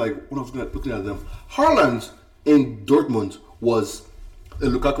realized, like when I was looking at them, Haaland in Dortmund was a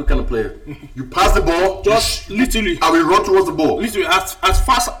Lukaku kind of player. You pass the ball, just literally, and we run towards the ball. Literally, as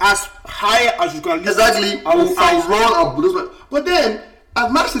fast, as high as you can. Exactly, I'll run. But then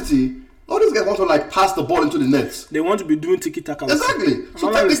at Man City, all these guys want to like pass the ball into the nets. They want to be doing tiki taka. Exactly.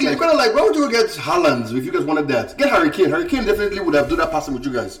 So technically, you're kind of like, why would you go get Haaland if you guys wanted that? Get Harry Kane. Harry Kane definitely would have done that passing with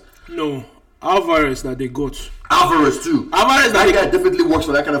you guys. No. Alvarez that they got. Alvarez too. Alvarez that guy definitely works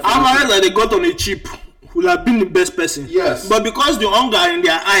for that kind of. Alvarez that they got on a cheap will have been the best person. Yes. But because the hunger in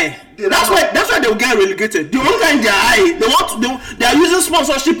their eye, that's why they'll get relegated. The hunger in their eye, they are using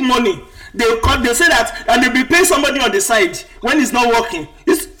sponsorship money. They say that and they'll be paying somebody on the side when it's not working.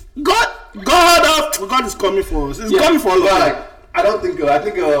 It's God is coming for us. It's coming for us. I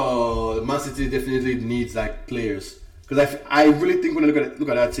think Man City definitely needs like players. Because I really think when I look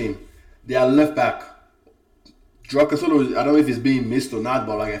at that team, their left back, Joao Cancelo, I don't know if it's being missed or not,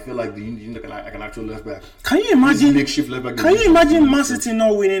 but like I feel like you need like an actual left back. Can you imagine makeshift left back? Can you imagine Man City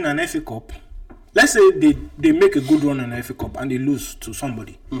not winning an FA Cup? Let's say they make a good run in an FA Cup and they lose to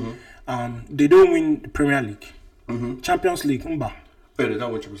somebody. They don't win the Premier League, Champions League, Yeah, they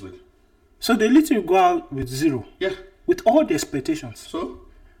don't win Champions League. So they literally go out with 0. Yeah. With all the expectations. So.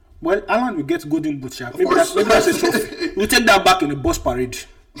 Well, Haaland will get golden boot. Maybe that's a trophy. We'll take that back in the bus parade.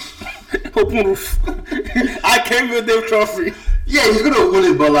 Open roof. I came with the trophy. Yeah, he's gonna win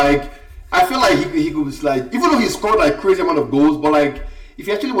it, but like I feel like he could like even though he scored like crazy amount of goals, but like if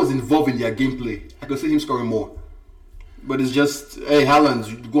he actually was involved in their gameplay, I could see him scoring more. But it's just, hey, Haaland,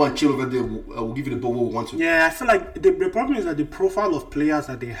 you go and chill over there. We'll give you the ball when we want to. Yeah, I feel like the problem is that the profile of players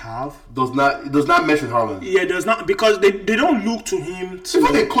that they have does not mesh with Haaland. Yeah, it does not, because they don't look to him.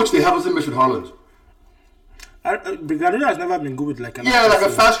 Even the coach they have doesn't mesh with Haaland. Guardiola has never been good with like like a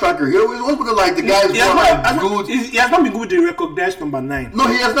fast striker. He always looking like the guy is good. He has not been good with the recognized number 9. No,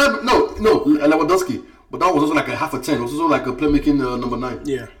 he has not. No, Lewandowski. But that was also like a half a 10. It was also like a playmaking number 9.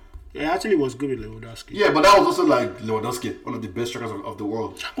 Yeah. Yeah, actually was good with Lewandowski. Yeah, but that was also like Lewandowski, one of the best strikers of the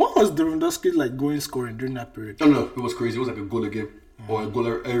world. What was Lewandowski like going scoring during that period? No, it was crazy. It was like a goal a game. Or a goal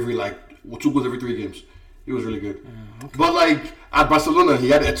every 2 goals every 3 games. It was really good. Okay. But like at Barcelona, he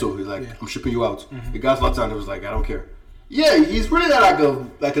had Eto'o. He's like, I'm shipping you out. The guy's Zlatan, it was like, I don't care. Yeah, he's really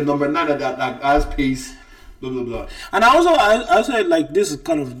like a number 9 that has pace. Blah, blah, blah. And I also like this is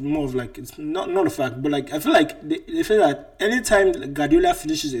kind of more of like it's not a fact, but like I feel like they feel that anytime Guardiola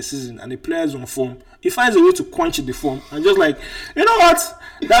finishes a season and the player's on form, he finds a way to quench the form and just like, you know what,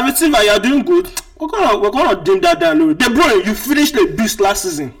 David Silva, you're doing good. We're gonna dim that down a little bit. De Bruyne, you finished the beast last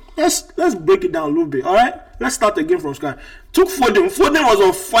season. Let's break it down a little bit, all right? Let's start again from scratch. Took Foden. Foden was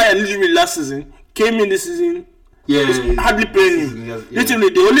on fire literally last season. Came in this season. Hardly playing him. Literally,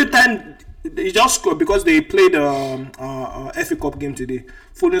 the only time he just scored because they played FA Cup game today.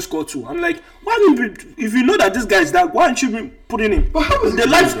 Foden scored 2. I'm like, if you know that this guy is that, why aren't you be putting him? But how is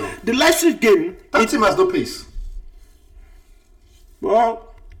the Leipzig game? That team has no pace.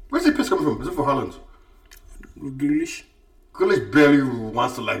 Well, where's the pace coming from? Is it for Haaland? Grealish. Grealish barely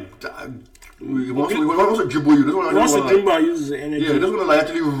wants to like. He wants to dribble you. He wants to dribble and use his energy. Yeah, he doesn't want to like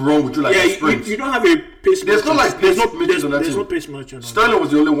actually run with you like a sprint. You don't have a pace. There's no like pace matches on that team. There's no pace match on that. Sterling was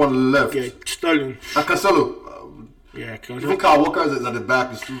the only one left. Yeah, Sterling. And Cancelo. Yeah, even Kyle Walker is at the back.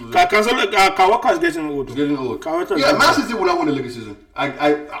 Kyle Walker is getting old. Yeah, Man City will not win the league season.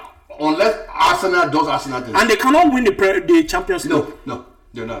 Unless Arsenal does Arsenal things. And they cannot win the Champions League. No,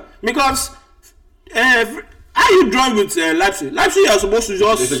 they're not. Because how you drawn with Leipzig? Leipzig are supposed to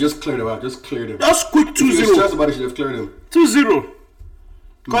just clear them out. Just clear them. Just quick 2-0. If you're stressed about it, you should have cleared them. 2-0.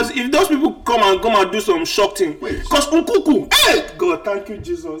 Because if those people come and do some shock thing, because Nkunku, hey, God, thank you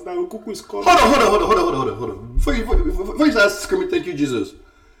Jesus, that Nkunku is coming. Hold on. Before you start screaming, thank you Jesus,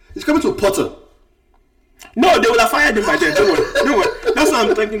 he's coming to Potter. No, they will have fired him by then. Don't worry. That's why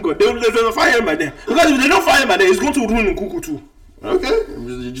I'm thanking God. They will have fired him by then. Because if they don't fire him by then, it's going to ruin Nkunku too. Okay,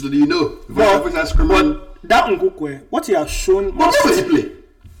 just you know. But that Nkunku, what he has shown. But where does he play?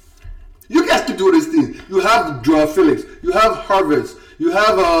 You guys keep doing this thing. You have Joao Felix. You have Harvard. You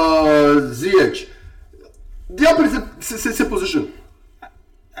have Ziyech. They are in the same position.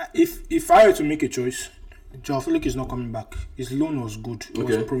 If I were to make a choice, Joao Felix is not coming back. His loan was good. It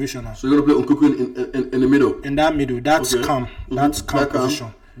was provisional. So you're going to play Nkunku in the middle? In that middle. That's calm. That's calm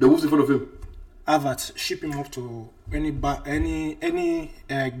position. The who's in front of him? Havertz, ship him up to any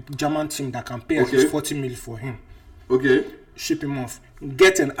German team that can pay at least 40 million for him. Okay. Ship him off.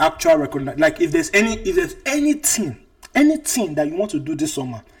 Get an actual record. Like if there's anything that you want to do this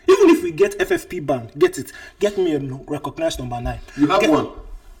summer, even if we get FFP banned, get it. Get me a recognized number 9. You have one.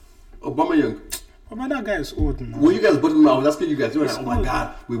 Aubameyang. But that guy is old now. When you guys bought him out, I was asking you guys, you were like, oh my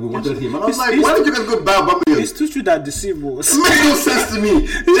God, we wanted him. And I was like, why did you guys go buy Aubameyang? It's too that deceive us. It makes no sense to me.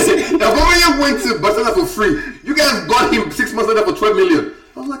 Aubameyang went to Barcelona for free. You guys bought him 6 months later for 12 million.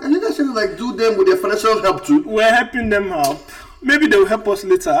 I was like, are you guys trying to like do them with their financial help too? We're helping them out. Maybe they will help us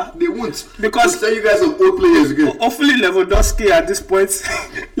later. They won't. Because tell you guys some old players again. Hopefully Lewandowski at this point,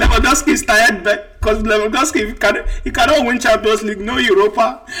 Lewandowski is tired because Lewandowski he cannot win Champions League, no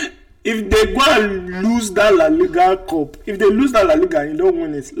Europa. If they go and lose that La Liga Cup, if they lose that La Liga and you don't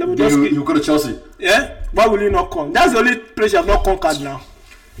win it, Lewandowski, you go to Chelsea. Yeah? Why will you not come? That's the only place you have not conquered now.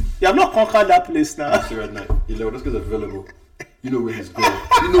 You have not conquered that place now. Right now, if Lewandowski is available, you know where he's going.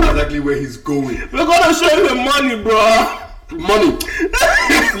 You know exactly where he's going. We're gonna show you the money, bro. Money.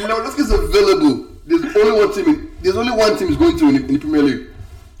 If Lewandowski is available, there's only one team is going to in the Premier League.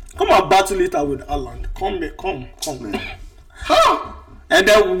 Come and battle it out with Haaland. Come. Man. Huh? And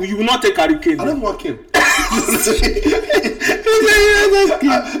then you will not take Harry Kane. I don't want Kane.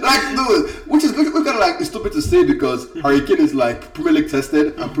 Which is kind of like stupid to say because Harry Kane is like Premier League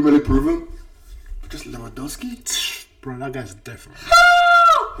tested and Premier League proven. But just Lewandowski, bro, that guy's different.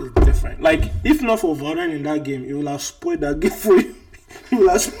 It's different. Like if not for Varane in that game, he will have spoiled that game for you.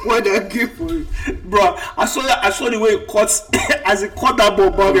 Bro. I saw the way he caught as he caught that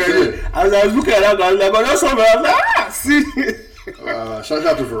ball. As I was looking at that guy, I was like, oh, that's something. I was like, see. Shout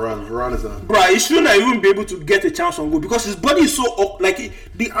out to Varane. Varane is bro, he shouldn't even be able to get a chance on goal because his body is so like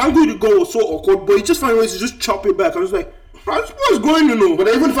the angle the goal was so awkward, but he just found ways to just chop it back. I was like, what's going on? But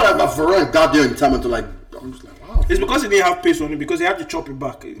I even found out Varane got there in time to like. I'm just like, wow. It's because he didn't have pace on him because he had to chop it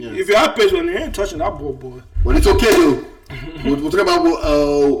back. Yeah. If you have pace on him, you ain't touching that ball, boy. But it's okay though. we'll talk about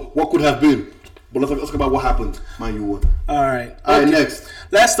what could have been. But let's talk about what happened. Man, you won. Alright, next.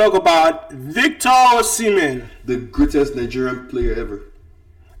 Let's talk about Victor Osimhen. The greatest Nigerian player ever.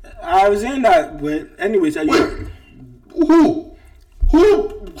 I was saying that, but anyways. Who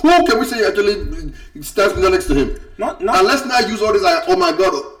can we say actually stands next to him? Not. And let's not use all this like, oh my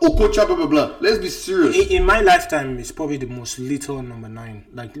God, Okocha, blah, blah, blah. Let's be serious. In my lifetime, it's probably the most lethal number 9.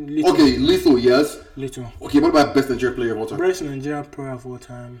 Like lethal. Okay, lethal, yes. Lethal. Okay, what about best Nigerian player of all time? Best Nigerian player of all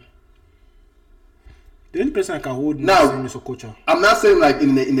time. The only person I can hold now is Okocha. I'm not saying like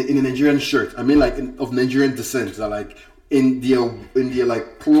in a Nigerian shirt. I mean like of Nigerian descent. Like in their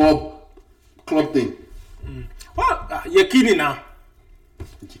like club thing. Well, Yekini now.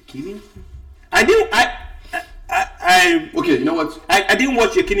 Yekini? Okay, you know what? I didn't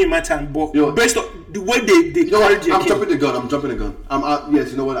watch Yekini in my time, but based on the way they you know what? I'm jumping the gun.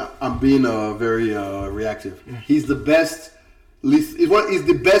 Yes, you know what? I'm being very reactive. He's the best. He's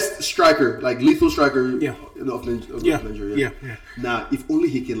the best striker, like lethal striker of Nigeria. Yeah. Now, if only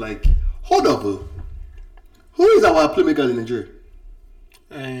he can like hold up. Who is our playmaker in Nigeria?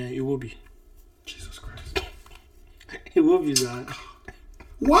 It will be. Jesus Christ. It will be that.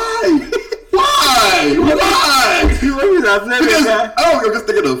 Why? Why? It will be that playmaker. I'm just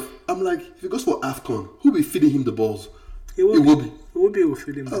thinking of. I'm like, if he goes for AFCON, who'll be feeding him the balls? It will be. It will be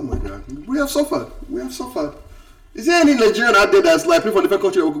feeding him. Oh my God, we have suffered. Is there any Nigerian out there that's like playing for a different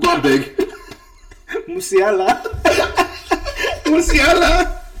country that will go and beg? Musiala. Is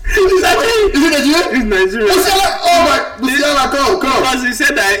it Nigerian? He's Nigerian. Musiala! Oh my! Musiala, come. Because he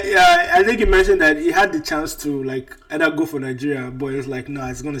said that, I think he mentioned that he had the chance to like either go for Nigeria, but it's like, no,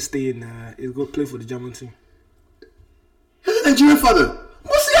 it's going to stay in, he's going to play for the German team. He's a Nigerian father.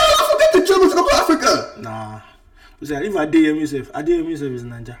 Musiala, forget the Germans, go to Africa. Nah. Musiala, if Adeyemi is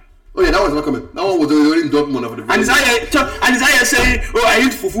Nigeria. Oh yeah, that was not coming. That one was already in Dortmund after the And Isaiah saying, oh, I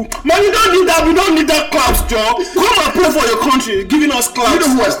eat fufu. Man, you don't need that. We don't need that clubs, Joe. Come and play for your country, giving us clubs. You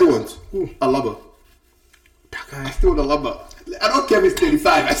know who I still want? Who? Alaba. That guy. I still want Alaba. I don't care if he's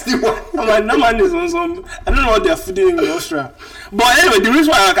 35. I still want. That man is on some. I don't know what they're feeding in Austria. But anyway, the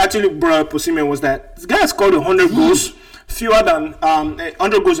reason why I actually brought up Osimhen was that this guy scored 100 goals, fewer than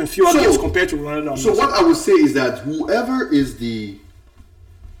 100 goals in fewer games compared to Ronaldo. So what I would say is that whoever is the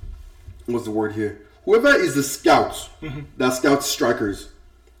what's the word here? Whoever is the scout that scouts strikers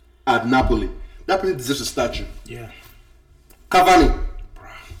at Napoli, that person deserves a statue. Yeah. Cavani.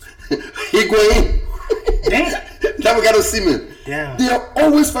 Higuain. Damn. Navigado Osimhen. Yeah. They are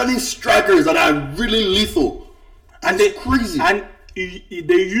always finding strikers that are really lethal. And they're crazy. And they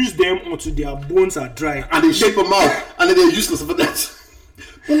use them until their bones are dry. And they shape them out. And then they're useless for that.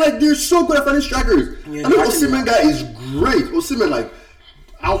 But like, they're so good at finding strikers. Yeah, and the Osimhen guy is great. Osimhen, like,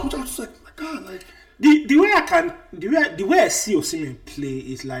 I was just like, my God, like. The way I see Osimhen play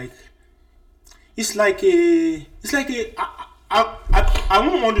is like, I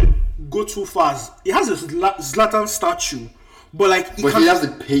don't want to go too fast. He has a Zlatan statue, but like he has the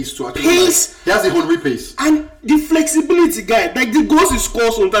pace to actually. Pace. Like, he has the Henry pace and the flexibility, guy. Like the goals he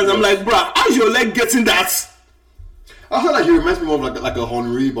scores sometimes, I'm like, bruh, how's your leg getting that? I feel like he reminds me more of like a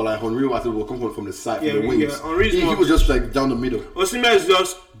Henry, but like Henry, I think will come from the side, from the wings. Yeah, he was just like down the middle. Osimhen is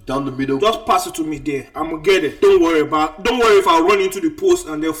just down the middle. Just pass it to me there. I'm gonna get it. Don't worry if I run into the post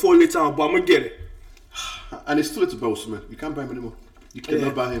and they'll fall later on, but I'm gonna get it. And it's too late to buy Osimhen. You can't buy him anymore. You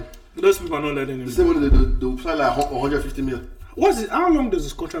cannot buy him. Those people are not letting him. The same way they'll play like 150 million. How long does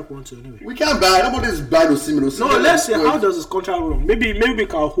his contract run to anyway? We can't buy. Nobody's buying Osimhen. No, let's say how does his contract run? Maybe we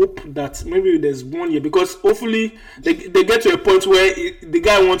can hope that maybe there's 1 year, because hopefully they get to a point where the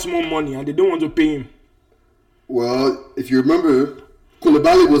guy wants more money and they don't want to pay him. Well, if you remember,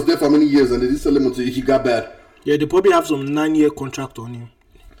 Koulibaly was there for many years and they didn't sell him until he got bad. Yeah, they probably have some 9-year contract on him.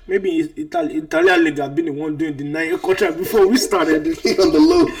 Maybe Italian League have been the one doing the 9-year contract before we started. On the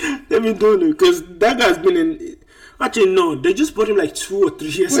low. Let me do it, because that guy's been in. Actually, no, they just bought him like 2 or 3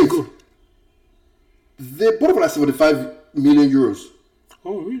 years ago. They bought him for like 75 million euros.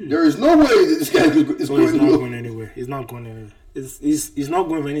 Oh, really? There is no way this guy is going he's not going anywhere. He's not going anywhere. He's not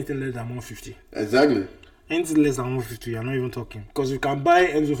going for anything less than 150. Exactly. Anything less than 150, you're not even talking. Because you can buy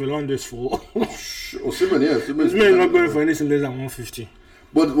Enzo Fernandez for. Osimhen, yeah. Osimhen is not going for anything less than 150.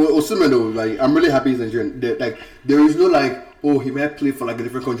 But Osimhen, though, like, I'm really happy he's Nigerian. Like, there is no like, oh, he might play for like a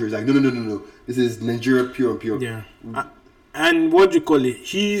different country. It's like, no. This is Nigeria pure and pure. Yeah. And what do you call it?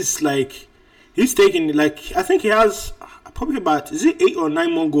 He's taking, like, I think he has probably about, is it 8 or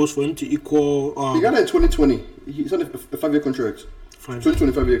 9 more goals for him to equal? He got it in 2020. He's on a 5-year contract.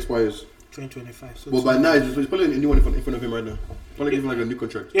 2025 he expires. 2025. So but by now, he's probably a new one in front of him right now. Probably give him like a new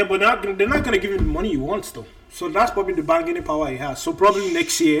contract. Yeah, but they're not going to give him the money he wants, though. So that's probably the bargaining power he has. So probably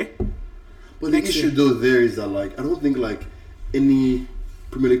next year. But the issue though there is that, like, I don't think like any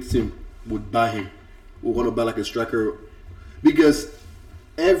Premier League team would buy him or want to buy like a striker, because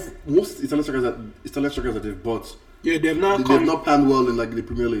most Italian strikers that they've bought, they've not panned well in like the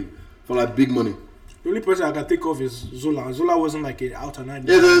Premier League for like big money. The only person I can think of is Zola. Zola wasn't like an out and out.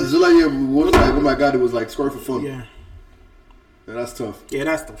 Yeah, Zola wasn't like, oh my God, it was like scoring for fun. Yeah, that's tough. Yeah,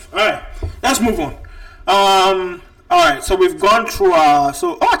 that's tough. All right, let's move on. All right, so we've gone through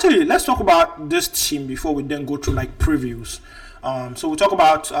actually, let's talk about this team before we then go through like previews. So let's talk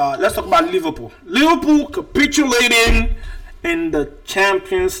about Liverpool. Liverpool capitulating in the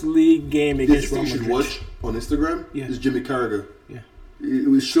Champions League game against Real Madrid. You should watch on Instagram. Yeah. Is Jimmy Carragher. Yeah. It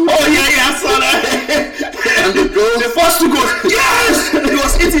was showing. Oh yeah, I saw that. And the goals. The first 2 goals. Yes. It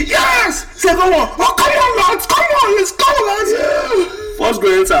was easy. Yes. Second one. Oh, come on, lads. Come on, let's go, lads. Yeah. First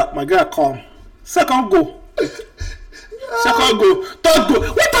goal enter. My guy, calm. Second goal. Second goal. Third goal.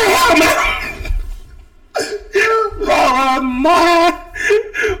 What the hell, man? Man.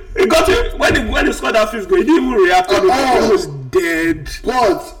 He got it when he scored that 5th goal. He didn't even react. He was dead.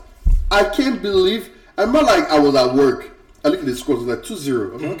 But I can't believe. I remember, like, I was at work. I looked at the score. It was like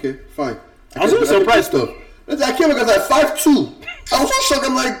 2-0. I'm like, okay, fine. I was even surprised though. I came because at 5'2". I was so shocked.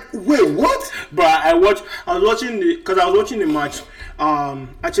 I'm like, wait, what? But I was watching the match.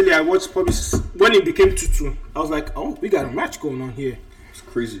 Actually, I watched probably when it became 2-2. I was like, oh, we got a match going on here. It's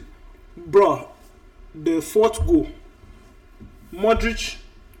crazy. Bro, the fourth goal, Modric,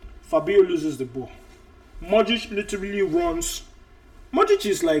 Fabio loses the ball. Modric literally runs. Modric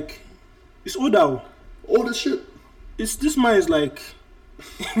is like, it's older. Old as shit. This man is like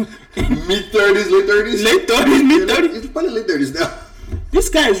mid-30s, late 30s? Late 30s, mid-30s. It's probably late 30s now. This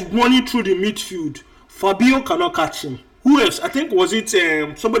guy is running through the midfield. Fabio cannot catch him. Who else? I think was it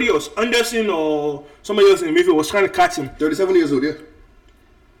somebody else, Anderson or somebody else in the midfield was trying to catch him. 37 years old, yeah.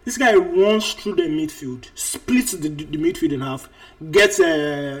 This guy runs through the midfield, splits the midfield in half, gets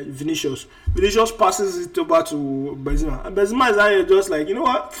Vinicius. Vinicius passes it over to Benzema. And Benzema is out here just like, you know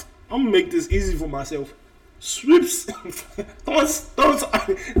what? I'm going to make this easy for myself. Sweeps, carries,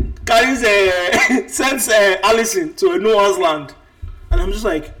 sends Alisson to a no one's land. And I'm just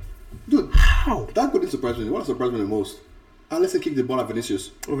like, dude, how? That couldn't surprise me. What surprised me the most? Alisson kicked the ball at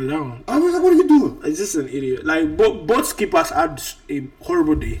Vinicius. Over that one. I was like, what are you doing? It's just an idiot. Like, both keepers had a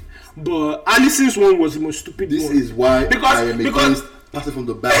horrible day. But Alisson's one was the most stupid this one. This is why I am against passing from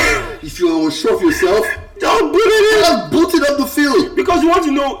the back. If you're unsure of yourself, don't boot it in. Just boot it up the field. Because you want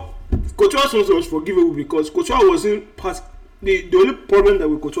to know, Courtois was forgivable because Courtois wasn't pass. The only problem that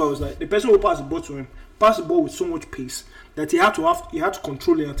with Courtois was like the person who passed the ball to him passed the ball with so much pace that he had to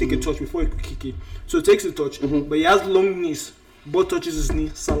control it and take a touch before he could kick it. So he takes the touch, but he has long knees. Ball touches his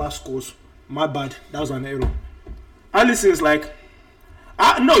knee, Salah scores. My bad, that was an error. Alisson's like,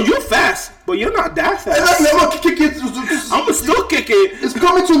 no, you're fast, but you're not that fast. I'm gonna kick it. I'm still kick it. It's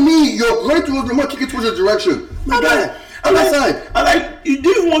coming to me. You're going towards me. I'm gonna kick it towards your direction. My guy, on that side. I like you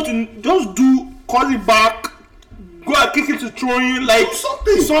didn't want to just call it back, go and kick it to throwing like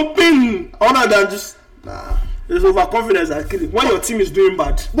something other than just there's overconfidence that kill it when your team is doing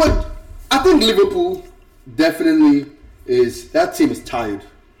bad. But I think Liverpool definitely that team is tired.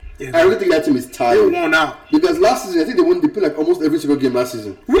 Yeah, I really think that team is tired. They won out. Because last season, I think they played like almost every single game last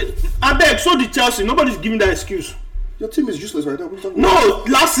season. I beg, so did Chelsea. Nobody's giving that excuse. Your team is useless right now. No,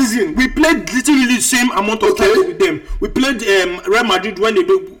 last season, we played literally the same amount of times with them. We played Real Madrid when they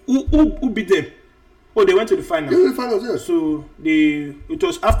who beat them? Oh, they went to the final. They went to the finals, yeah. So, it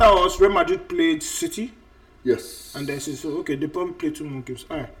was after us, Real Madrid played City. Yes. And then okay, they probably played 2 more games.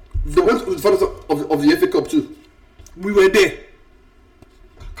 All right. They went to the finals of the FA Cup too. We were there.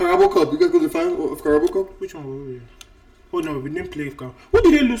 Carabao Cup. You guys go to the final of Carabao Cup? Which one were we? Oh no, we didn't play Carabao. Who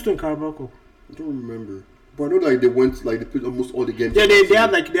did they lose to in Carabao Cup? I don't remember. But I know like they played almost all the games. Yeah, they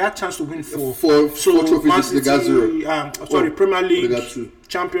had chance to win four trophies. They got 0. Premier League, they got 2.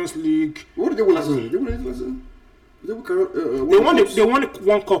 Champions League. What did they win last season? They won last season. They won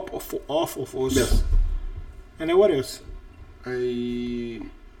one cup off of us. Yes. And then what else? I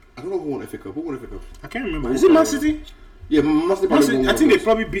don't know who won FA Cup. Who won FA Cup? I can't remember. Is it Man City? Yeah, Man City. I think they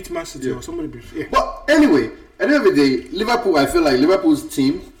probably beat Man City or somebody beat. Yeah. But anyway, at the end of the day, Liverpool. I feel like Liverpool's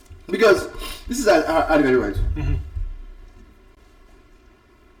team, because this is how I got it right. Mm-hmm.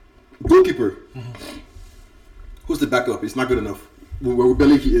 Goalkeeper, who's the backup? It's not good enough. We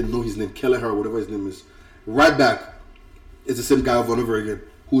barely know his name, Kelleher or whatever his name is. Right back is the same guy over and over again.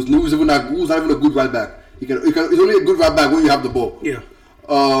 Who's not even a good right back. He's only a good right back when you have the ball. Yeah.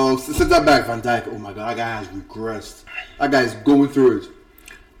 Centre back Van Dijk. Oh my God, that guy has regressed. That guy is going through it.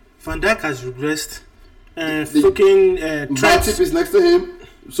 Van Dijk has regressed. Matip is next to him,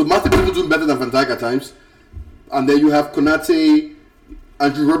 so Matip is even doing better than Van Dijk at times. And then you have Konate,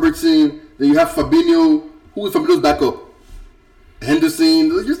 Andrew Robertson. Then you have Fabinho. Who is Fabinho's backup?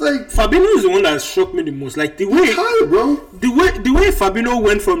 Henderson. Just like Fabinho is the one that shocked me the most. Like the way, the way Fabinho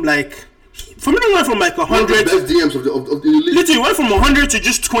went from like. Fabinho went from like 100. One of the best DMs of the league. Literally went from 100 to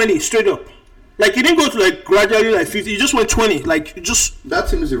just 20 straight up. Like he didn't go to like gradually like 50. He just went 20. Like just that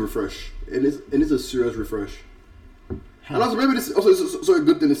team is a refresh. It is a serious refresh. And also maybe this is also a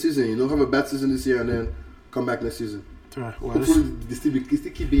good thing this season. Have a bad season this year and then come back next season. Right, well, hopefully they still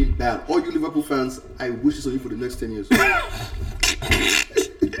keep being bad. All you Liverpool fans, I wish this on you for the next 10 years.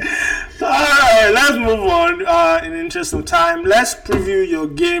 Alright, let's move on. In the interest of time, let's preview your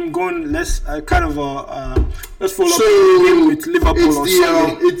game. Let's follow up the game with Liverpool on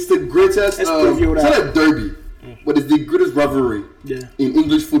Sunday. It's the greatest. It's not a derby, but it's the greatest rivalry in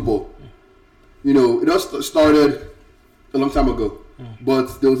English football. It all started a long time ago,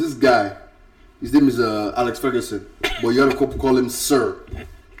 but there was this guy. His name is Alex Ferguson, but you have to call him Sir.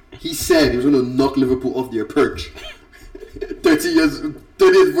 He said he was going to knock Liverpool off their perch. 30 years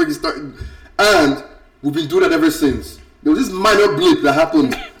before he started. And we've been doing that ever since. There was this minor blip that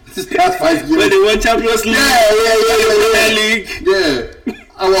happened This past 5 years. When they won Champions League. Yeah. League. Yeah.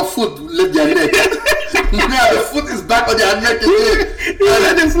 Our foot left their neck. Now the foot is back on their neck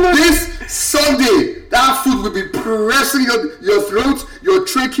again. This Sunday, that foot will be pressing your throat, your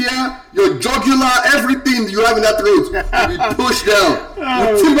trachea, your jugular, everything you have in that throat will be pushed down.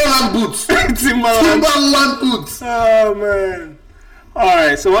 With Timberland boots. Timberland boots. Oh, man. All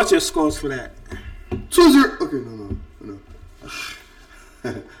right, so what's your scores for that? 2-0. Okay, no.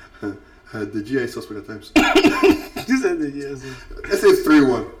 The GI suspect at times. You said the GI. Let's say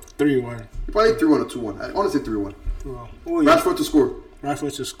 3-1. 3-1. Probably 3-1 or 2-1. I want to say 3-1. Oh, yeah. Rashford to score.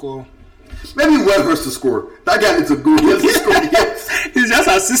 Rashford to score. Maybe Weghorst to score. That guy needs a goal. He has to score. Yes. He's just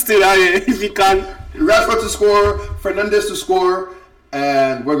assisting out here if he can. Rashford to score, Fernandes to score,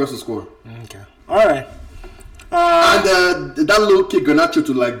 and Weghorst to score. Okay. All right. And that little kid Garnacho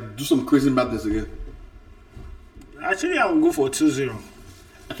to like do some crazy madness again. Actually, I will go for 2-0.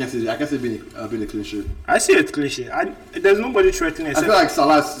 I can't say being a clean sheet. I see it cliche. There's nobody threatening. I feel like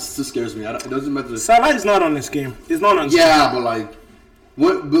Salah still scares me. It doesn't matter. Salah is not on this game. He's not on. Yeah, but like,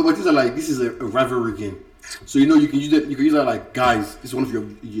 what things are like? This is a rivalry game, so you know you can use that. You can use that like, guys. This is one of your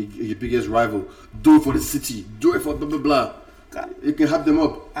biggest rival. Do it for the city. Do it for blah blah blah. It can hype them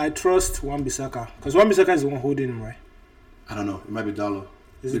up. I trust Wan-Bissaka because Wan-Bissaka is the one holding him, right? I don't know. It might be Dalot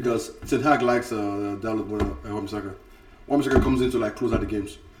because Ten Hag likes Dalot more than Wan-Bissaka. Wan-Bissaka comes in to like close out the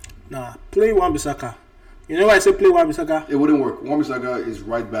games. Nah, play Wan-Bissaka. You know why I say play Wan-Bissaka? It wouldn't work. Wan-Bissaka is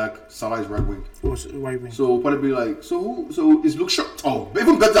right back. Salah is right wing. Right wing. So probably be like, so who? So is Luke Shaw? Oh,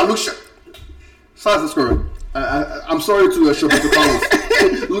 even better than Luke Shaw. Salah's the scorer. I'm sorry to Roberto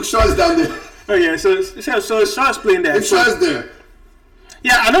Carlos. Luke Shaw is down there. Oh yeah, so Shaw's playing there. Shaw is there.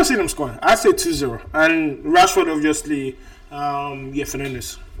 Yeah, I don't see them scoring. I say 2-0. And Rashford obviously,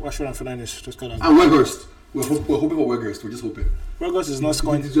 Fernandes. Rashford and Fernandes just kind of. And Weghorst. We're hoping for Weghorst. We're just hoping. Weghorst is not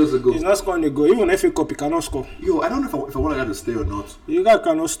scoring. It's just a goal. He's not scoring the goal. Even FA Cup, he cannot score. Yo, I don't know if I want a guy to stay or not. You guys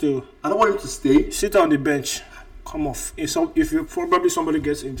cannot stay. I don't want him to stay. Sit on the bench. Come off. If probably somebody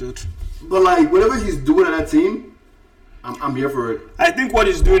gets injured. But like whatever he's doing at that team, I'm here for it. I think what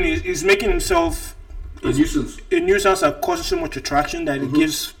he's doing is he's making himself a nuisance. A nuisance that causes so much attraction that it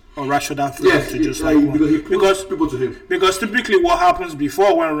gives Rashford that freedom to just because people to him. Because typically what happens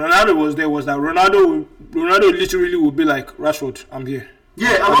before when Ronaldo was there was that Ronaldo literally would be like, Rashford, I'm here.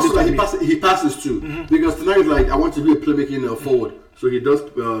 Yeah, and also like he passes too. Because tonight is like I want to be a playmaking forward, so he does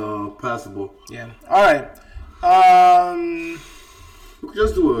pass the ball. Yeah. All right. We could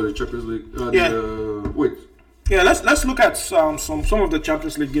just do a Champions League. Wait. Yeah, let's look at some of the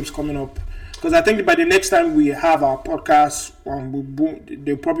Champions League games coming up. Because I think by the next time we have our podcast,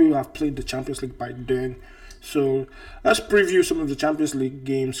 they probably will have played the Champions League by then. So let's preview some of the Champions League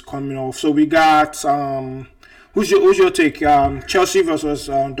games coming off. So we got who's your take? Chelsea versus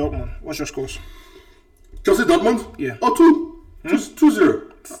Dortmund. What's your scores? Chelsea Dortmund? Yeah. Oh,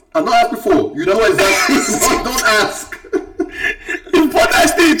 2-0. I'm not asking for. You know exactly. Don't ask. Important I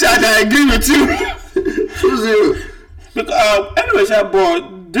stay in charge. I agree with you. 2-0. Anyways,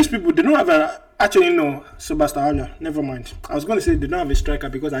 but these people, they don't have Sebastian Haller. Never mind. I was going to say they don't have a striker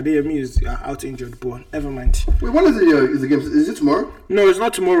because Adeyemi is out injured, but never mind. Wait, when is the game? Is it tomorrow? No, it's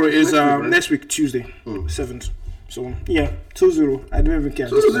not tomorrow. It's next week, Tuesday, 7th. So, yeah, 2-0. I don't even care.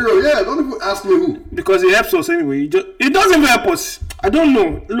 2-0, yeah. Don't even ask me who. Because it helps us anyway. It doesn't even help us. I don't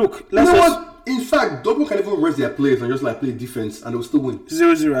know. Look, you know what? In fact, Dortmund can even rest their players and just like play defense and they'll still win.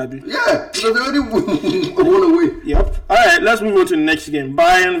 0-0, Abby. Yeah, because they already won away. Yep. All right, let's move on to the next game.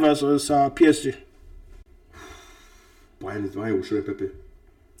 Bayern versus PSG. Bayern will show Pepe.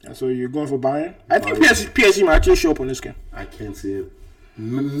 So you're going for Bayern? I think PSG might actually show up on this game. I can't see it.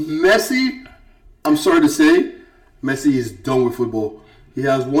 Messi, I'm sorry to say, Messi is done with football. He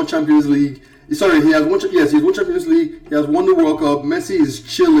has won Champions League. He's won Champions League. He has won the World Cup. Messi is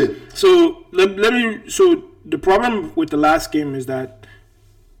chilling. So So the problem with the last game is that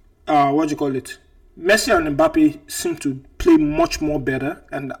Messi and Mbappe seem to play much more better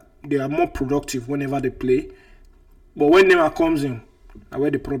and they are more productive whenever they play. But when Neymar comes in, where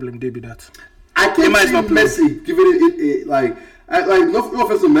the problem they be that? I can't see Messi giving it no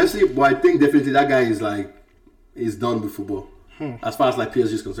offense to Messi, but I think definitely that guy is done with football. As far as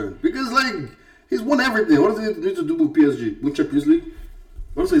PSG is concerned, because he's won everything. What does he need to do with PSG? Win Champions League?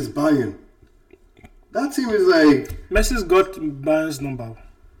 What does it's Bayern? That team is Messi's got Bayern's number.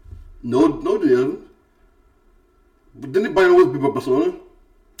 No, they haven't. But didn't Bayern always beat Barcelona?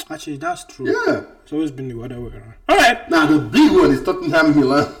 Actually, that's true. Yeah, it's always been the other way around. All right. Now the big one is Tottenham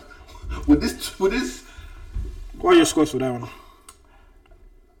Milan. With this. What are your scores for that one?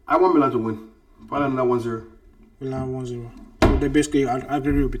 I want Milan to win. Milan 1-0. Milan 1-0. So they basically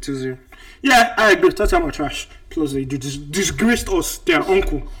agree with 2-0. Yeah, I agree. Tottenham are trash. Plus they disgraced us, their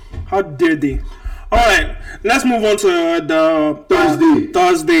uncle. How dare they? Alright, let's move on to the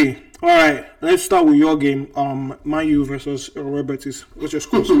Thursday. Alright, let's start with your game. Man U versus Real Betis. What's your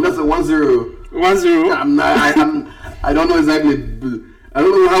score? That's a 1-0. 1-0. I don't know exactly. I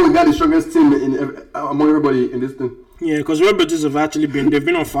don't know how we got the strongest team among everybody in this thing. Yeah, because Real Betis have actually they've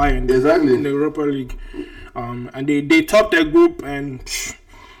been on fire in the Europa League. And they topped their group and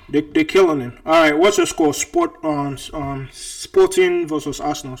they're killing it. Alright, what's your score? Sporting versus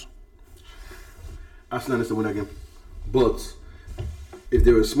Arsenal. Arsenal needs to win that game. But if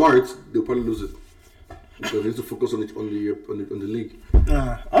they were smart, they'll probably lose it. Because they need to focus on the league.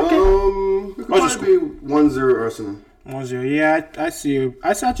 Okay. It could probably be 1-0 Arsenal. 1-0. Yeah, I actually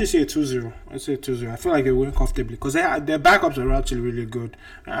see a 2-0. I say 2-0. I feel like they win comfortably because their backups are actually really good.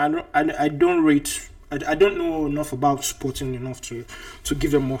 I don't know enough about Sporting enough to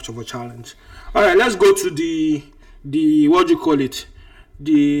give them much of a challenge. All right, let's go to the what do you call it?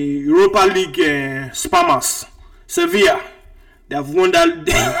 The Europa League spammers, Sevilla. They have won that.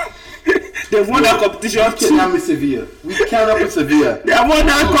 They've won that competition. We cannot miss Sevilla. We cannot put Sevilla. They have won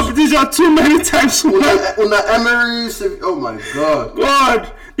that competition too many times. Una Emery, oh my God.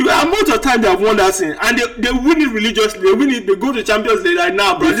 God, the amount of time they have won that thing, and they win it religiously. They win it. They go to Champions League like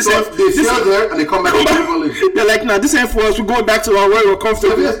now, bro. They fail there and they come back to the Europa League. They're like, nah, this ain't for us. We're going back to where we're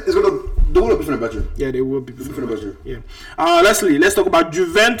comfortable. Sevilla is gonna. They will be Fenerbahce. Yeah, they will be Fenerbahce. Yeah. Let's talk about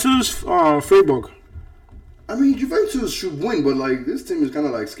Juventus Freiburg. I mean, Juventus should win, but like this team is kind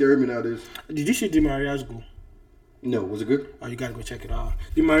of like scaring me nowadays. Did you see Di Maria's goal? No, was it good? Oh, you gotta go check it out.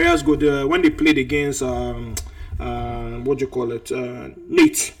 Di Maria's goal, when they played against what do you call it,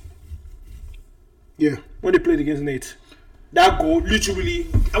 Nate. Yeah, when they played against Nate, that goal literally.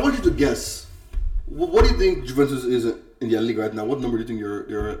 I want you to guess. What do you think Juventus is in their league right now? What number do you think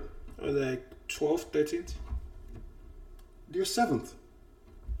they're at? Like 12th, 13th. They're 7th.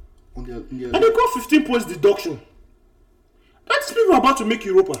 And they got 15 points deduction. That's people are about to make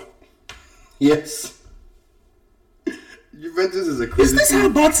Europa. Yes. Juventus is a crazy team. Is this how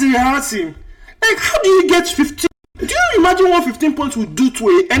bad Serie A team? Like, how do you get 15? Do you imagine what 15 points would do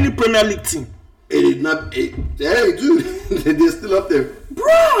to any Premier League team? It is not. Hey, dude, they're still up there.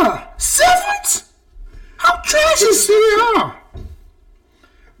 Bruh, 7th? How trash is Serie A?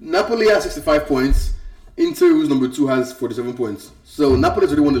 Napoli has 65 points. Inter, who's number 2, has 47 points. So Napoli's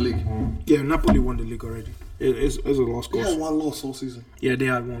already won the league. Yeah, Napoli won the league already. It's a loss. They had 1 loss all season. Yeah, they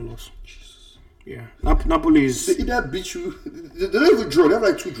had 1 loss. Jesus. Yeah, Napoli is. They either beat you. They don't even draw. They have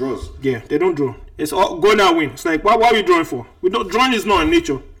like 2 draws. Yeah, they don't draw. It's all go now win. It's like, why are we drawing for? Drawing is not in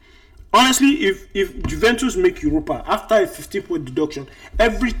nature. Honestly, if Juventus make Europa after a 15-point deduction,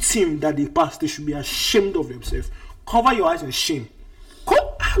 every team that they pass, they should be ashamed of themselves. Cover your eyes in shame.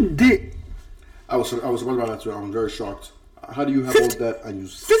 How they? I was surprised about that too. I'm very shocked. How do you have all that and you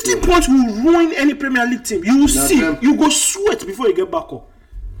 15 points will ruin any Premier League team. You will see. You go sweat before you get back up.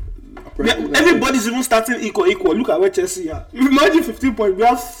 Everybody's even starting equal. Look at where Chelsea are. Imagine 15 points. We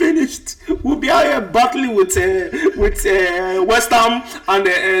are finished. We'll be out here battling with West Ham and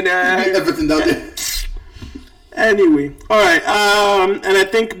everything down there. Anyway, all right. And I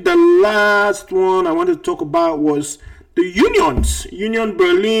think the last one I wanted to talk about was the Unions, Union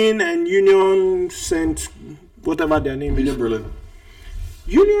Berlin and Union Saint, whatever their name is. Union Berlin.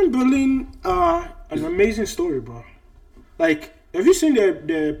 Union Berlin are an amazing story, bro. Like, have you seen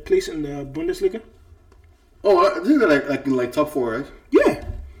their place in the Bundesliga? Oh, I think they're like top 4, right? Yeah.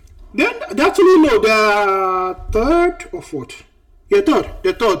 They actually no, they're 3rd or 4th. Yeah, 3rd.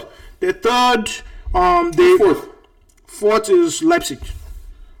 They're 3rd. They're 3rd. They 4th. 4th is Leipzig.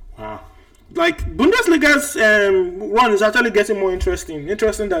 Wow. Like Bundesliga's run is actually getting more interesting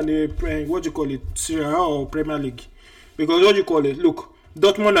than the what you call it, Serie A or Premier League, because what you call it, look,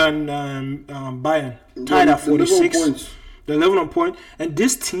 Dortmund and Bayern tied at 46, they're 11 on point, and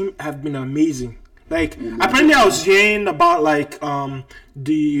this team have been amazing. Like apparently I was hearing about like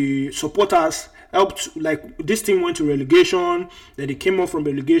the supporters helped, like this team went to relegation, then they came off from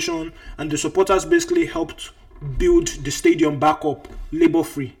relegation, and the supporters basically helped build the stadium back up labor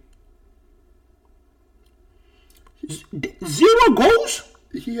free. 0 goals?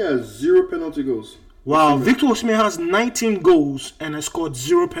 He has 0 penalty goals. Wow, Victor Osimhen has 19 goals and has scored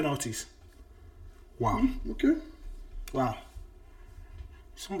 0 penalties. Wow. Okay. Wow.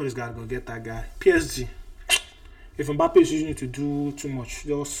 Somebody's got to go get that guy. PSG. If Mbappe is using it to do too much,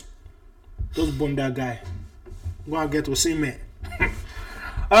 just bond that guy. Go and get Osimhen.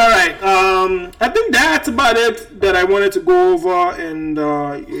 All right. I think that's about it that I wanted to go over in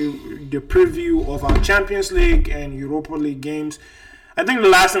the preview of our Champions League and Europa League games. I think the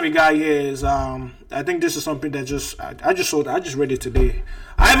last thing we got here is I think this is something that I just read it today.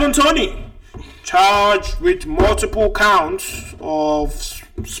 Ivan Toney charged with multiple counts of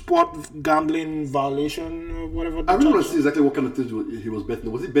sport gambling violation or whatever. I really want to see exactly what kind of things he was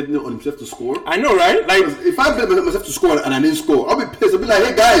betting. Was he betting on himself to score? I know, right? Like, if I bet myself to score and I didn't score, I'll be pissed. I'll be like,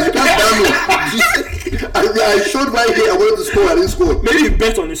 hey guys, you can't damn me. I showed right here I wanted to score, I didn't score. Maybe he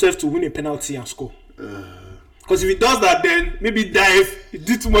bet on himself to win a penalty and score. Because if he does that, then maybe dive. He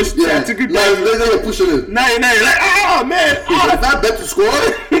did too much. Yeah. Now you're pushing it. Now you're like, oh man. If I bet to score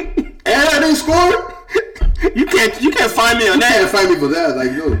and I didn't score, you can't find me on that. You can't find me for that.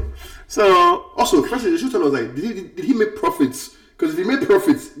 Like, no. So also, first you should tell us, like, did he make profits? Because if he made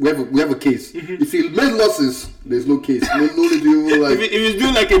profits, we have a case. Mm-hmm. If he made losses, there's no case. No need to like. If he's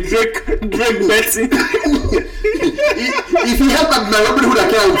doing like a Drake betting. if he had my Robin Hood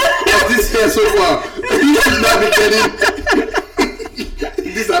account of this year so far, he should not be getting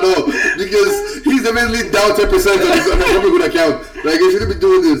this at all, because he's definitely down 10% on his Robin Hood account. Like, he shouldn't be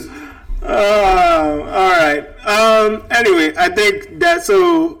doing this. All right. Anyway, I think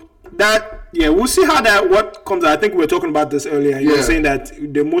we'll see how what comes out. I think we were talking about this earlier. You were saying that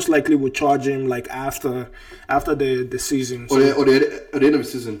they most likely will charge him like after the season. So, or the end of the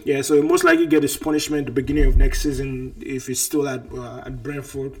season. Yeah, so most likely get his punishment at the beginning of next season if he's still at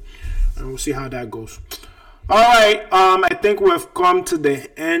Brentford. And we'll see how that goes. All right. I think we've come to the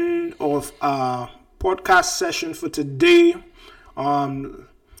end of our podcast session for today.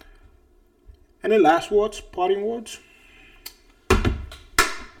 Any last words, parting words?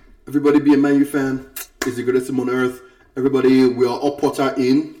 Everybody be a Man U fan. It's the greatest team on earth. Everybody, we are all Potter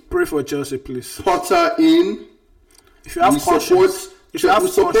in. Pray for Chelsea, please. Potter in. If you have conscience. We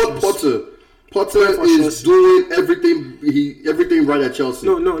support Potter. Potter is doing everything right at Chelsea.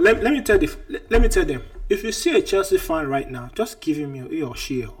 No. Let me tell them. If you see a Chelsea fan right now, just give him he or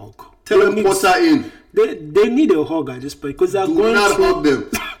she a hug. Tell them Potter in. They need a hug at this point because they're going not hug them.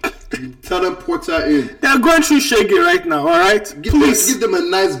 Tell them Potter in. They're going through shaky right now, alright? Give them a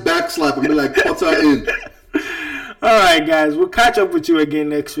nice back slap and be like, Potter in. Alright, guys. We'll catch up with you again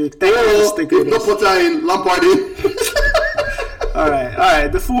next week. Thank you for sticking with us. If no Potter in, Lampard in.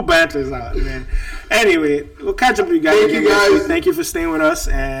 Alright. The full banter is out, man. Anyway, we'll catch up with you guys again next week. Thank you for staying with us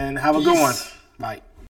and have a good one. Bye.